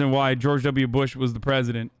the reason why George W. Bush was the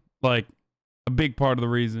president. Like, a big part of the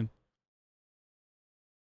reason.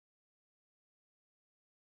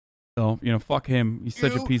 So, you know, fuck him. He's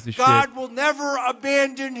such a piece of shit. God will never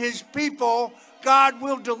abandon his people. God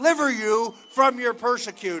will deliver you from your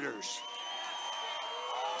persecutors.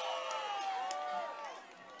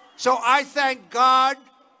 So I thank God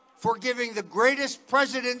for giving the greatest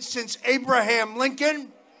president since Abraham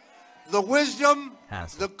Lincoln the wisdom,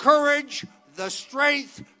 the courage, the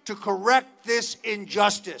strength to correct this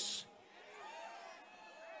injustice.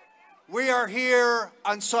 We are here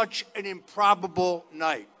on such an improbable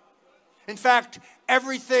night. In fact,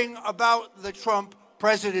 everything about the Trump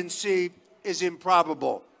presidency is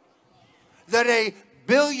improbable. That a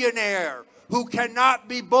billionaire who cannot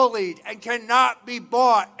be bullied and cannot be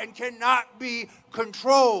bought and cannot be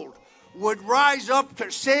controlled would rise up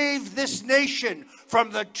to save this nation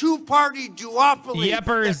from the two-party duopoly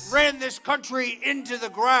that ran this country into the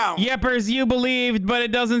ground. Yepers, you believed, but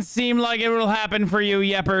it doesn't seem like it will happen for you,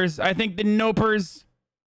 Yepers. I think the Nopers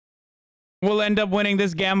will end up winning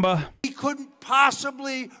this gamba. He couldn't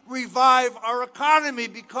possibly revive our economy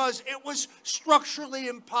because it was structurally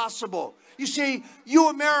impossible. You see, you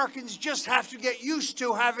Americans just have to get used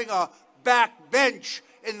to having a backbench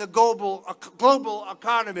in the global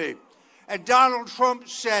economy. And Donald Trump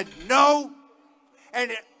said no,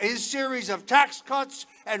 and his series of tax cuts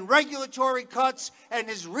and regulatory cuts and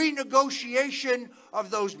his renegotiation of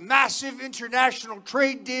those massive international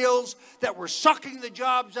trade deals that were sucking the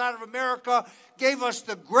jobs out of America gave us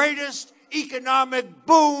the greatest economic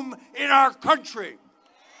boom in our country.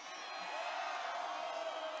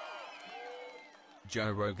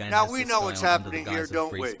 Joe Rogan now we know what's happening here,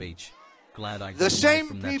 don't we? The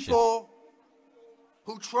same people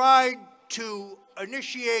who tried to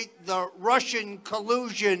initiate the Russian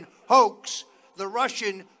collusion hoax, the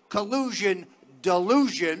Russian collusion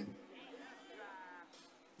delusion,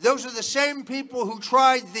 those are the same people who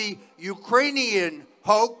tried the Ukrainian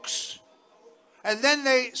hoax, and then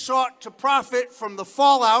they sought to profit from the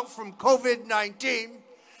fallout from COVID-19,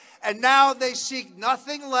 and now they seek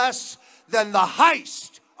nothing less than the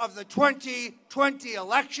heist of the 2020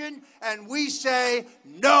 election, and we say,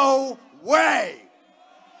 no way.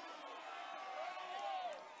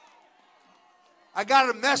 I got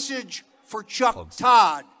a message for Chuck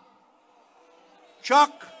Todd.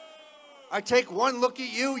 Chuck, I take one look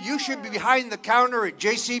at you. You should be behind the counter at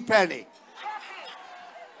JCPenney.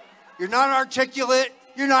 You're not articulate.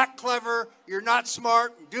 You're not clever. You're not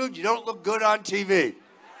smart. Dude, you don't look good on TV.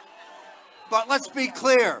 But let's be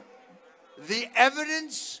clear. The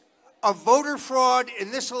evidence of voter fraud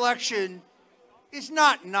in this election is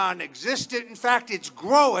not non-existent. In fact, it's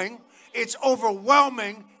growing, it's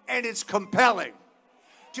overwhelming, and it's compelling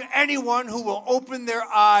to anyone who will open their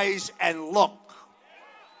eyes and look.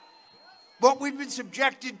 What we've been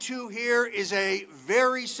subjected to here is a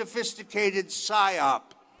very sophisticated psyop.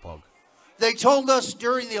 They told us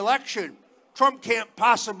during the election, Trump can't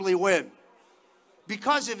possibly win.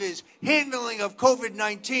 Because of his handling of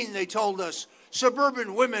COVID-19, they told us,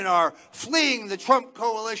 suburban women are fleeing the Trump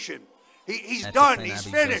coalition. He's done, he's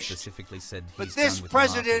finished. But this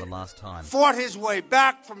president fought his way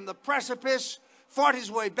back from the precipice, fought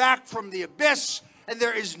his way back from the abyss, and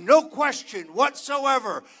there is no question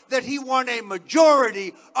whatsoever that he won a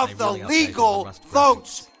majority of the legal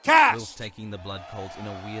votes cast. Will's taking the blood cult in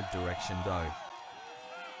a weird direction, though.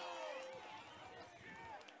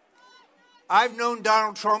 I've known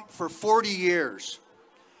Donald Trump for 40 years.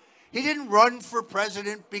 He didn't run for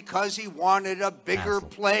president because he wanted a bigger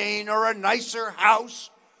plane or a nicer house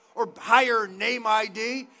or higher name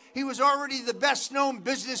ID. He was already the best known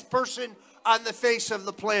business person on the face of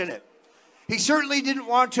the planet. He certainly didn't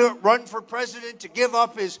want to run for president to give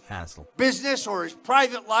up his business or his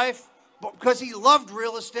private life, but because he loved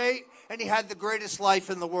real estate and he had the greatest life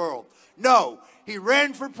in the world. No, he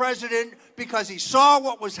ran for president because he saw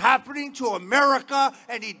what was happening to America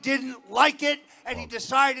and he didn't like it, and he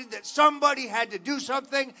decided that somebody had to do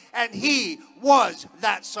something, and he was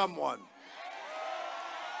that someone.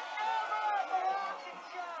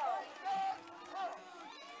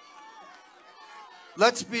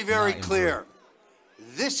 Let's be very clear.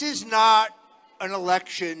 This is not an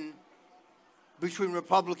election between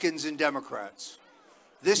Republicans and Democrats.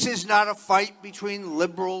 This is not a fight between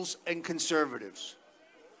liberals and conservatives.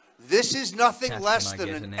 This is nothing less than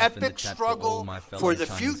an epic struggle for the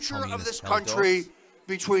future of this country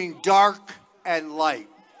between dark and light,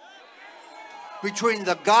 between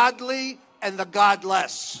the godly and the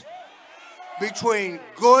godless, between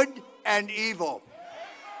good and evil.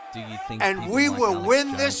 And we will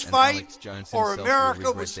win this fight, or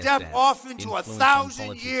America will step off into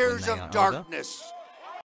 1,000 years of darkness.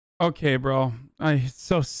 Okay, bro. It's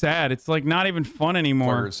so sad. It's like not even fun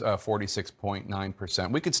anymore.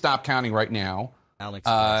 46.9%. We could stop counting right now,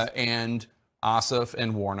 and Ossoff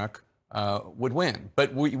and Warnock would win.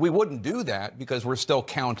 But we wouldn't do that because we're still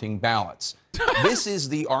counting ballots. This is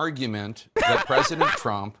the argument that President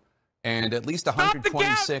Trump and at least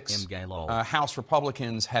 126 House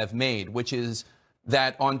Republicans have made, which is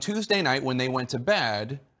that on Tuesday night when they went to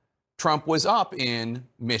bed, Trump was up in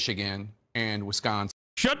Michigan and Wisconsin.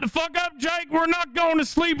 Shut the fuck up, Jake. We're not going to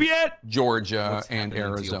sleep yet. Georgia and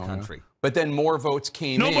Arizona. But then more votes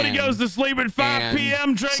came in. Nobody goes to sleep at 5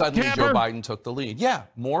 p.m., Jake suddenly Tapper. Joe Biden took the lead. Yeah,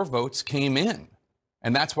 more votes came in.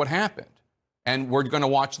 And that's what happened. And we're going to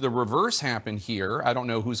watch the reverse happen here. I don't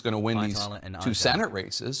know who's going to win these two Senate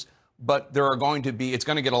races. But there are going to be, it's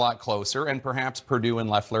going to get a lot closer, and perhaps Perdue and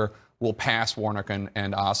Loeffler will pass Warnock and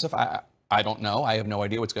Ossoff. I don't know. I have no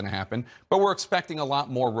idea what's going to happen. But we're expecting a lot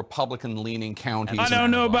more Republican-leaning counties. I don't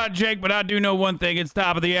know about Jake, but I do know one thing. It's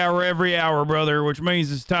top of the hour every hour, brother, which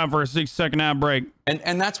means it's time for a 6-second ad break.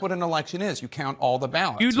 And that's what an election is. You count all the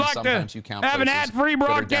ballots. You'd like to have an ad-free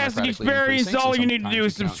broadcasting experience. All you need to do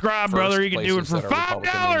is subscribe, brother. You can do it for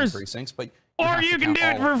 $5. Or you can do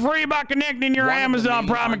it for free by connecting your Amazon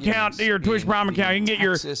Prime account to your Twitch Prime account. You can get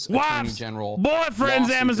your wife's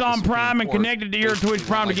boyfriend's Amazon Prime and connect it to your Twitch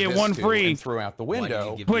Prime to get one free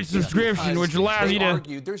Twitch subscription, which allows you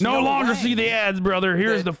to no longer see the ads, brother.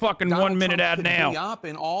 Here's the fucking 1-minute ad now. Up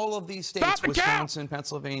in all of these states, Wisconsin,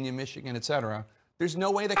 Pennsylvania, Michigan, etc. There's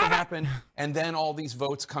no way that can happen, and then all these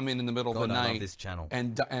votes come in the middle of the night,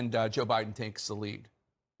 and Joe Biden takes the lead.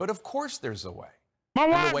 But of course there's a way. My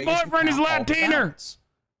wife's boyfriend is Latino.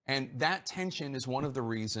 And that tension is one of the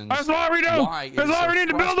reasons That's why we do. That's why we need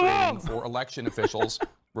to build the wall. For election officials,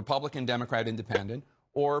 Republican, Democrat, Independent,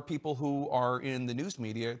 or people who are in the news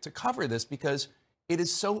media to cover this, because it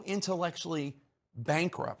is so intellectually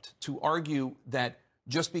bankrupt to argue that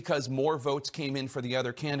just because more votes came in for the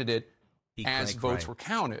other candidate as votes were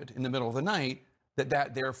counted in the middle of the night,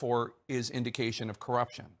 that therefore is indication of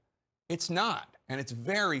corruption. It's not, and it's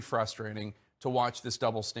very frustrating to watch this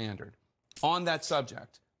double standard. On that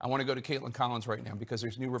subject, I want to go to Caitlin Collins right now because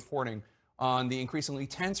there's new reporting on the increasingly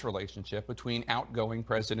tense relationship between outgoing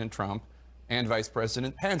President Trump and Vice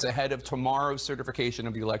President Pence ahead of tomorrow's certification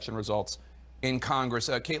of the election results in Congress.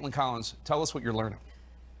 Caitlin Collins, tell us what you're learning.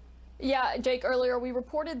 Yeah, Jake, earlier we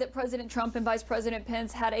reported that President Trump and Vice President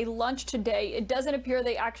Pence had a lunch today. It doesn't appear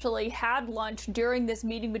they actually had lunch during this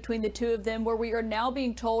meeting between the two of them, where we are now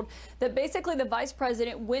being told that basically the Vice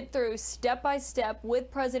President went through step by step with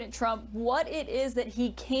President Trump what it is that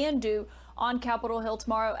he can do on Capitol Hill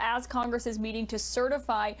tomorrow as Congress is meeting to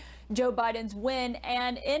certify Joe Biden's win.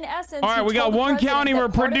 And in essence, all right, we got one county where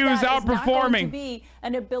Purdue's outperforming. To be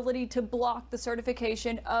an ability to block the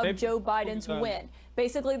certification of Joe Biden's win.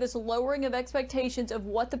 Basically, this lowering of expectations of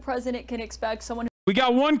what the president can expect. We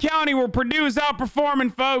got one county where Purdue's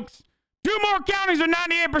outperforming, folks. Two more counties are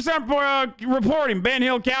 98% reporting. Ben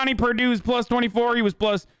Hill County, Purdue's plus 24. He was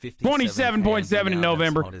plus 27.7 in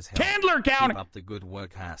November. Candler County. Up the good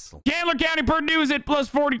work, Hassel. Candler County, Purdue's at plus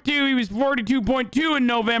 42. He was 42.2 in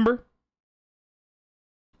November.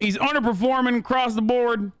 He's underperforming across the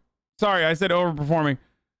board. Sorry, I said overperforming.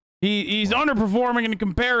 He's underperforming in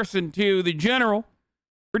comparison to the general.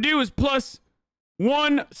 Purdue is plus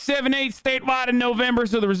 178 statewide in November,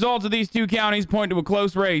 so the results of these two counties point to a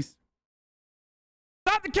close race.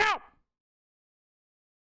 Stop the count!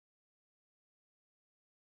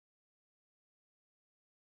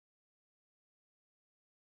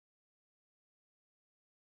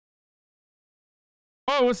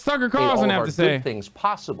 Oh, what's Tucker Carlson have to say? Good things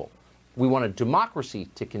possible. We wanted democracy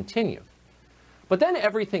to continue. But then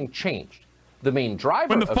everything changed. The main driver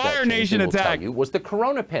when the of Fire that change, Nation I will tell attacked you, was the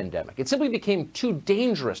corona pandemic. It simply became too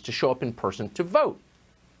dangerous to show up in person to vote.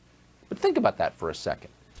 But think about that for a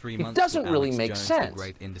second. It doesn't really make sense.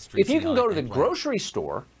 If you can go to the grocery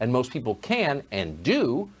store, and most people can and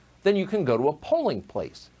do, then you can go to a polling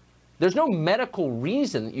place. There's no medical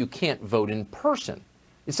reason that you can't vote in person.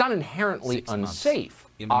 It's not inherently unsafe,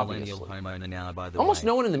 obviously. Almost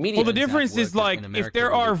no one in the media... Well, the difference is, like, if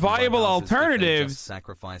there are viable alternatives,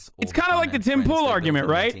 it's kind of like the Tim Pool argument,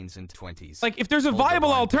 right? Like, if there's a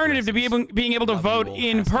viable alternative to being able to vote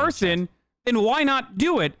in person, then why not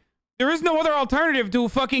do it? There is no other alternative to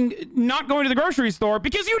fucking not going to the grocery store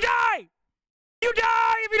because you die! You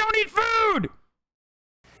die if you don't eat food!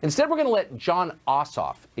 Instead, we're going to let Jon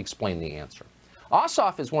Ossoff explain the answer.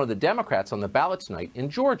 Ossoff is one of the Democrats on the ballot tonight in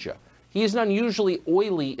Georgia. He is an unusually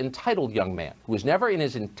oily, entitled young man who has never in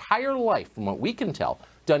his entire life, from what we can tell,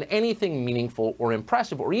 done anything meaningful or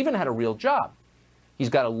impressive or even had a real job. He's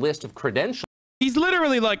got a list of credentials. He's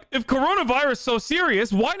literally like, if coronavirus is so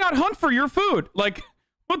serious, why not hunt for your food? Like,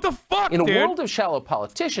 what the fuck, In a dude? world of shallow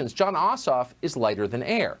politicians, Jon Ossoff is lighter than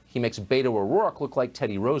air. He makes Beto O'Rourke look like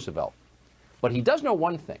Teddy Roosevelt. But he does know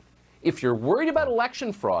one thing. If you're worried about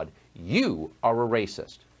election fraud, you are a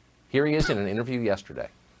racist. Here he is in an interview yesterday.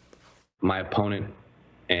 My opponent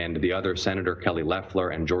and the other Senator Kelly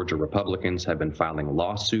Loeffler and Georgia Republicans have been filing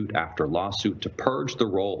lawsuit after lawsuit to purge the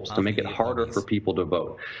rolls, to make it harder for people to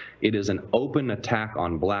vote. It is an open attack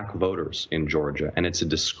on black voters in Georgia, and it's a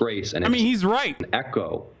disgrace. And I mean, he's right. An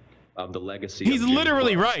echo of the legacy. He's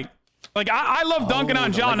literally right. Like, I love dunking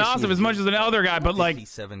on Jon Ossoff as much as another guy, but like,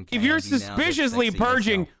 if you're suspiciously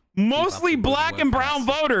purging mostly black and brown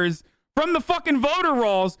voters from the fucking voter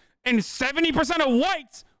rolls, and 70% of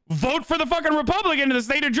whites vote for the fucking Republican in the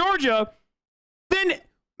state of Georgia, then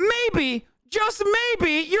maybe, just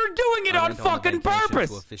maybe, you're doing it on fucking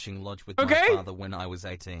purpose. Okay?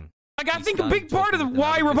 Like, I think a big part of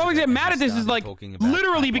why Republicans get mad at this is like,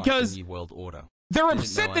 literally because they're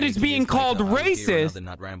upset that it's being called racist.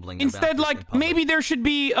 Instead, like, maybe there should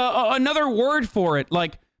be another word for it.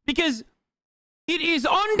 Like, because it is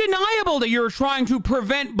undeniable that you're trying to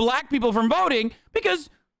prevent black people from voting because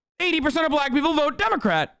 80% of black people vote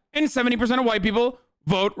Democrat and 70% of white people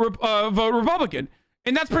vote Republican.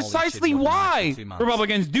 And that's precisely why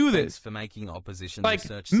Republicans do this. Like,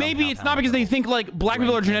 maybe it's not because they think like black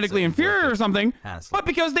people are genetically inferior or something, but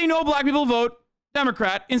because they know black people vote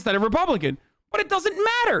Democrat instead of Republican. But it doesn't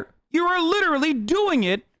matter. You are literally doing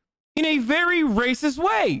it in a very racist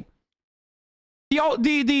way.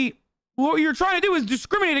 What you're trying to do is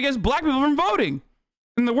discriminate against black people from voting.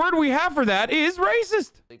 And the word we have for that is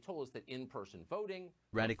racist. They told us that in-person voting,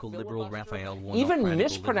 radical liberal Raphael Warnock, even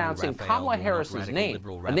mispronouncing Kamala Harris's name,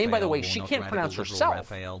 a name, by the way, she can't pronounce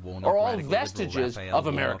herself, are all vestiges of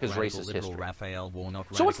America's racist history.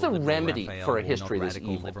 So what's the remedy for a history this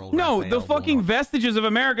evil? No, the fucking vestiges of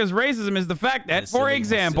America's racism is the fact that, for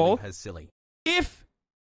example, if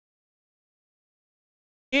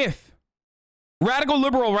radical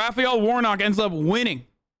liberal Raphael Warnock ends up winning,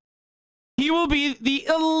 he will be the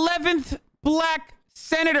 11th black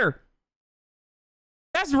senator.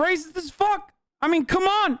 That's racist as fuck. I mean, come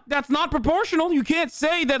on. That's not proportional. You can't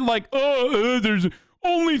say that like, there's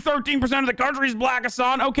only 13% of the country is black,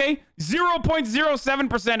 Hassan. Okay,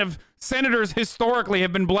 0.07% of senators historically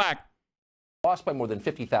have been black. Lost by more than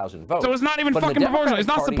 50,000 votes. So it's not even fucking proportional. It's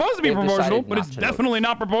not supposed to be proportional, but it's definitely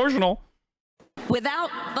not proportional. Without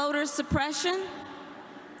voter suppression,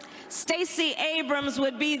 Stacey Abrams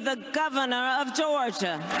would be the governor of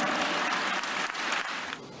Georgia.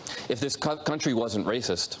 If this country wasn't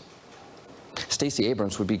racist, Stacey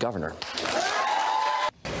Abrams would be governor.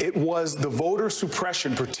 It was the voter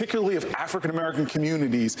suppression, particularly of African-American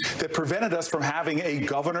communities, that prevented us from having a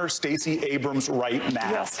governor, Stacey Abrams, right now.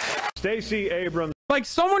 Yes. Stacey Abrams. Like,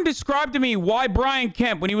 someone described to me why Brian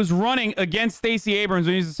Kemp, when he was running against Stacey Abrams,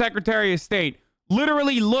 when he was the Secretary of State,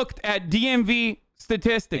 literally looked at DMV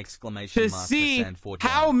statistics to see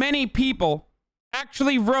how many people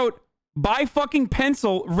actually wrote by fucking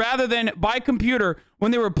pencil rather than by computer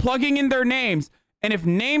when they were plugging in their names. And if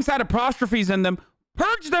names had apostrophes in them,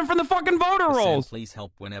 purge them from the fucking voter rolls. Please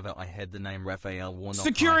help whenever I had the name Raphael Warnock.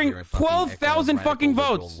 Securing 12,000 fucking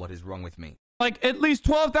votes. What is wrong with me? Like, at least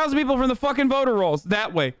 12,000 people from the fucking voter rolls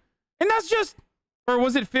that way. And that's just, or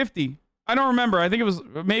was it 50? I don't remember. I think it was,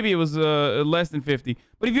 maybe it was less than 50.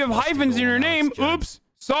 But if you have hyphens in your name, oops,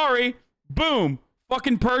 sorry, boom,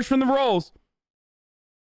 fucking purge from the rolls.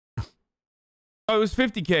 Oh, it was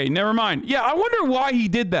 50K. Never mind. Yeah, I wonder why he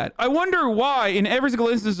did that. I wonder why in every single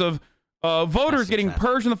instance of voters getting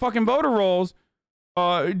purged in the fucking voter rolls,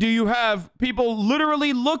 do you have people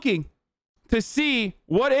literally looking to see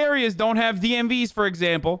what areas don't have DMVs, for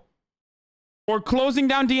example, or closing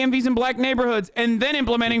down DMVs in black neighborhoods and then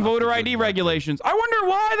implementing voter ID regulations? I wonder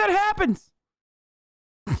why that happens.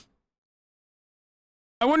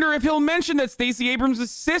 I wonder if he'll mention that Stacey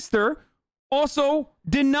Abrams' sister also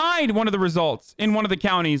denied one of the results in one of the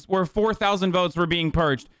counties where 4,000 votes were being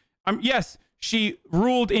purged. Yes, she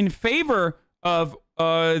ruled in favor of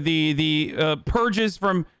the purges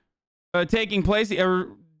from taking place, or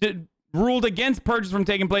ruled against purges from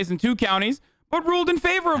taking place in 2 counties, but ruled in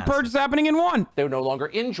favor of purges happening in 1. They were no longer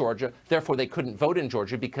in Georgia, therefore they couldn't vote in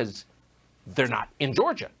Georgia because they're not in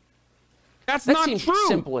Georgia. That not seems true.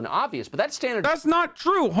 Simple and obvious, but that's standard. That's not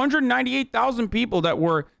true. 198,000 people that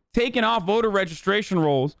were taken off voter registration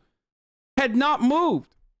rolls had not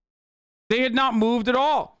moved. They had not moved at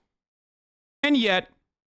all. And yet,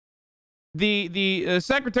 the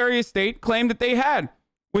Secretary of State claimed that they had,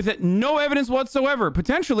 with it, no evidence whatsoever,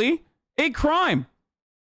 potentially a crime.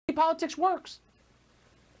 Politics works.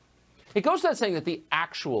 It goes without saying that the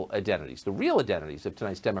actual identities, the real identities of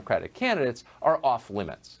tonight's Democratic candidates are off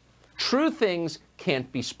limits. True things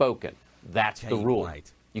can't be spoken. That's the rule.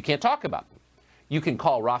 You can't talk about them. You can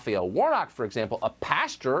call Raphael Warnock, for example, a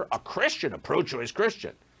pastor, a Christian, a pro-choice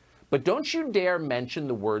Christian. But don't you dare mention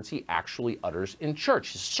the words he actually utters in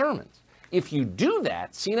church, his sermons. If you do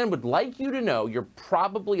that, CNN would like you to know you're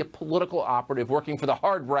probably a political operative working for the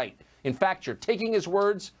hard right. In fact, you're taking his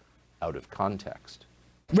words out of context.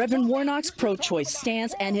 Reverend Warnock's pro-choice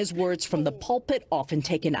stance and his words from the pulpit, often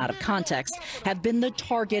taken out of context, have been the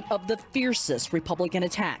target of the fiercest Republican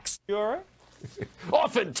attacks. You all right?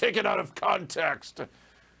 Often taken out of context.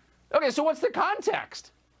 Okay, so what's the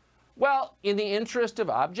context? Well, in the interest of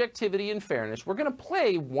objectivity and fairness, we're going to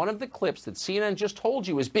play one of the clips that CNN just told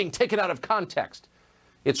you is being taken out of context.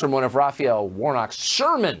 It's from one of Raphael Warnock's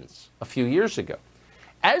sermons a few years ago.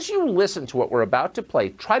 As you listen to what we're about to play,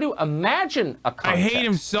 try to imagine a context I hate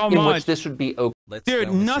him so in much. which this would be okay.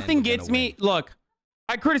 Dude, nothing gets me. Look,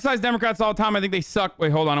 I criticize Democrats all the time. I think they suck.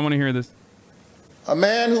 Wait, hold on. I want to hear this. A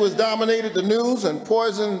man who has dominated the news and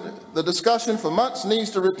poisoned the discussion for months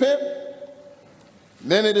needs to repent.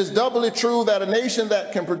 Then it is doubly true that a nation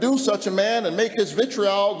that can produce such a man and make his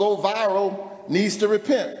vitriol go viral needs to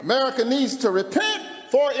repent. America needs to repent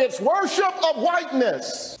for its worship of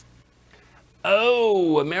whiteness.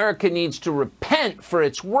 Oh, America needs to repent for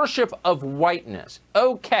its worship of whiteness.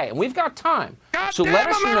 Okay, and we've got time. So let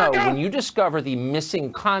us know when you discover the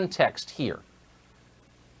missing context here.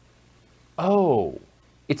 Oh,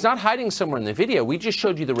 it's not hiding somewhere in the video. We just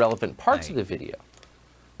showed you the relevant parts of the video.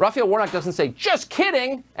 Raphael Warnock doesn't say, just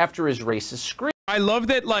kidding, after his racist scream. I love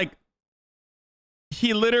that, like,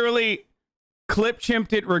 he literally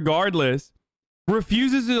clip-chimped it regardless,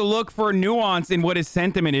 refuses to look for nuance in what his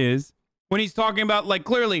sentiment is. When he's talking about, like,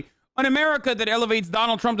 clearly, an America that elevates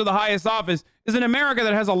Donald Trump to the highest office is an America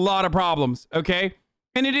that has a lot of problems, okay?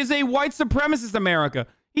 And it is a white supremacist America.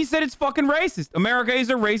 He said it's fucking racist. America is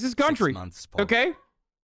a racist country, okay?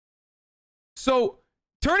 So,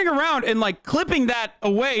 turning around and, like, clipping that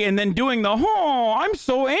away and then doing the, oh, I'm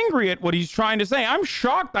so angry at what he's trying to say. I'm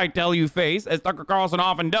shocked, I tell you, face, as Tucker Carlson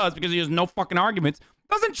often does because he has no fucking arguments,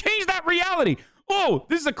 doesn't change that reality. Oh,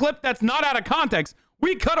 this is a clip that's not out of context.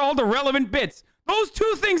 We cut all the relevant bits. Those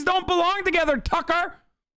two things don't belong together, Tucker.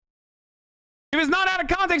 If it's not out of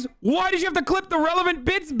context, why did you have to clip the relevant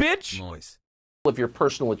bits, bitch? Noise. Of your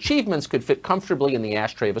personal achievements could fit comfortably in the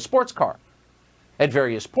ashtray of a sports car. At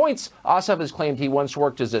various points, Ossoff has claimed he once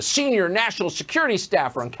worked as a senior national security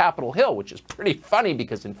staffer on Capitol Hill, which is pretty funny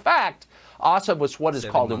because, in fact, Ossoff was what is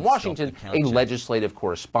called in Washington a legislative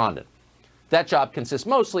correspondent. That job consists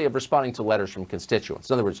mostly of responding to letters from constituents.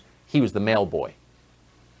 In other words, he was the mail boy.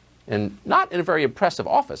 And not in a very impressive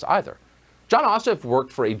office either. John Ossoff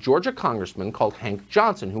worked for a Georgia congressman called Hank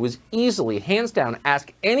Johnson, who was easily, hands down,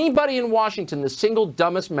 ask anybody in Washington the single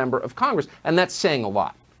dumbest member of Congress, and that's saying a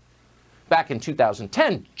lot. Back in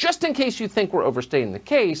 2010, just in case you think we're overstating the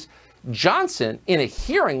case, Johnson, in a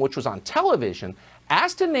hearing which was on television,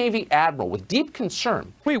 asked a Navy admiral with deep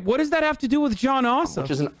concern. Wait, what does that have to do with John Ossoff?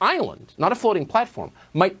 Which is an island, not a floating platform,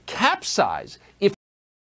 might capsize if...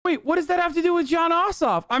 Wait, what does that have to do with John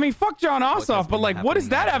Ossoff? I mean, fuck John Ossoff, but, like, what does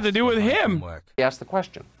that have to do with him? He asked the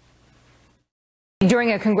question.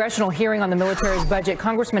 During a congressional hearing on the military's budget,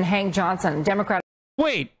 Congressman Hank Johnson, Democrat...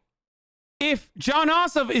 Wait, if John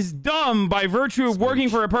Ossoff is dumb by virtue of working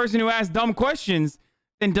for a person who asks dumb questions,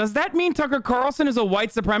 then does that mean Tucker Carlson is a white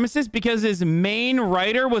supremacist because his main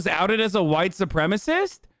writer was outed as a white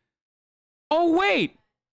supremacist? Oh, wait.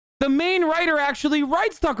 The main writer actually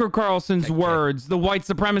writes Tucker Carlson's words, the white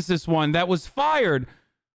supremacist one that was fired.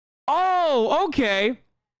 Oh, okay.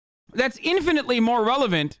 That's infinitely more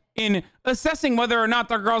relevant in assessing whether or not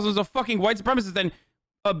Tucker Carlson is a fucking white supremacist than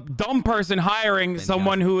a dumb person hiring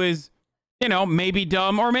someone who is, you know, maybe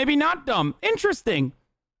dumb or maybe not dumb. Interesting.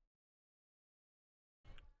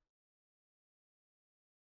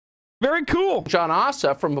 Very cool. John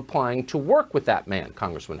Ossoff from applying to work with that man,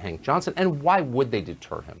 Congressman Hank Johnson, and why would they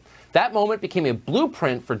deter him? That moment became a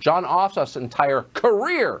blueprint for John Ossoff's entire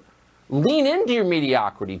career. Lean into your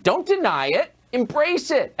mediocrity. Don't deny it. Embrace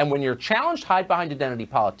it. And when you're challenged, hide behind identity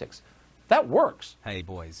politics. That works. Hey,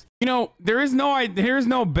 boys. You know, there is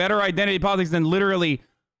no better identity politics than literally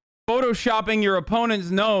photoshopping your opponent's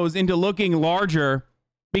nose into looking larger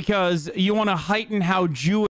because you want to heighten how Jewish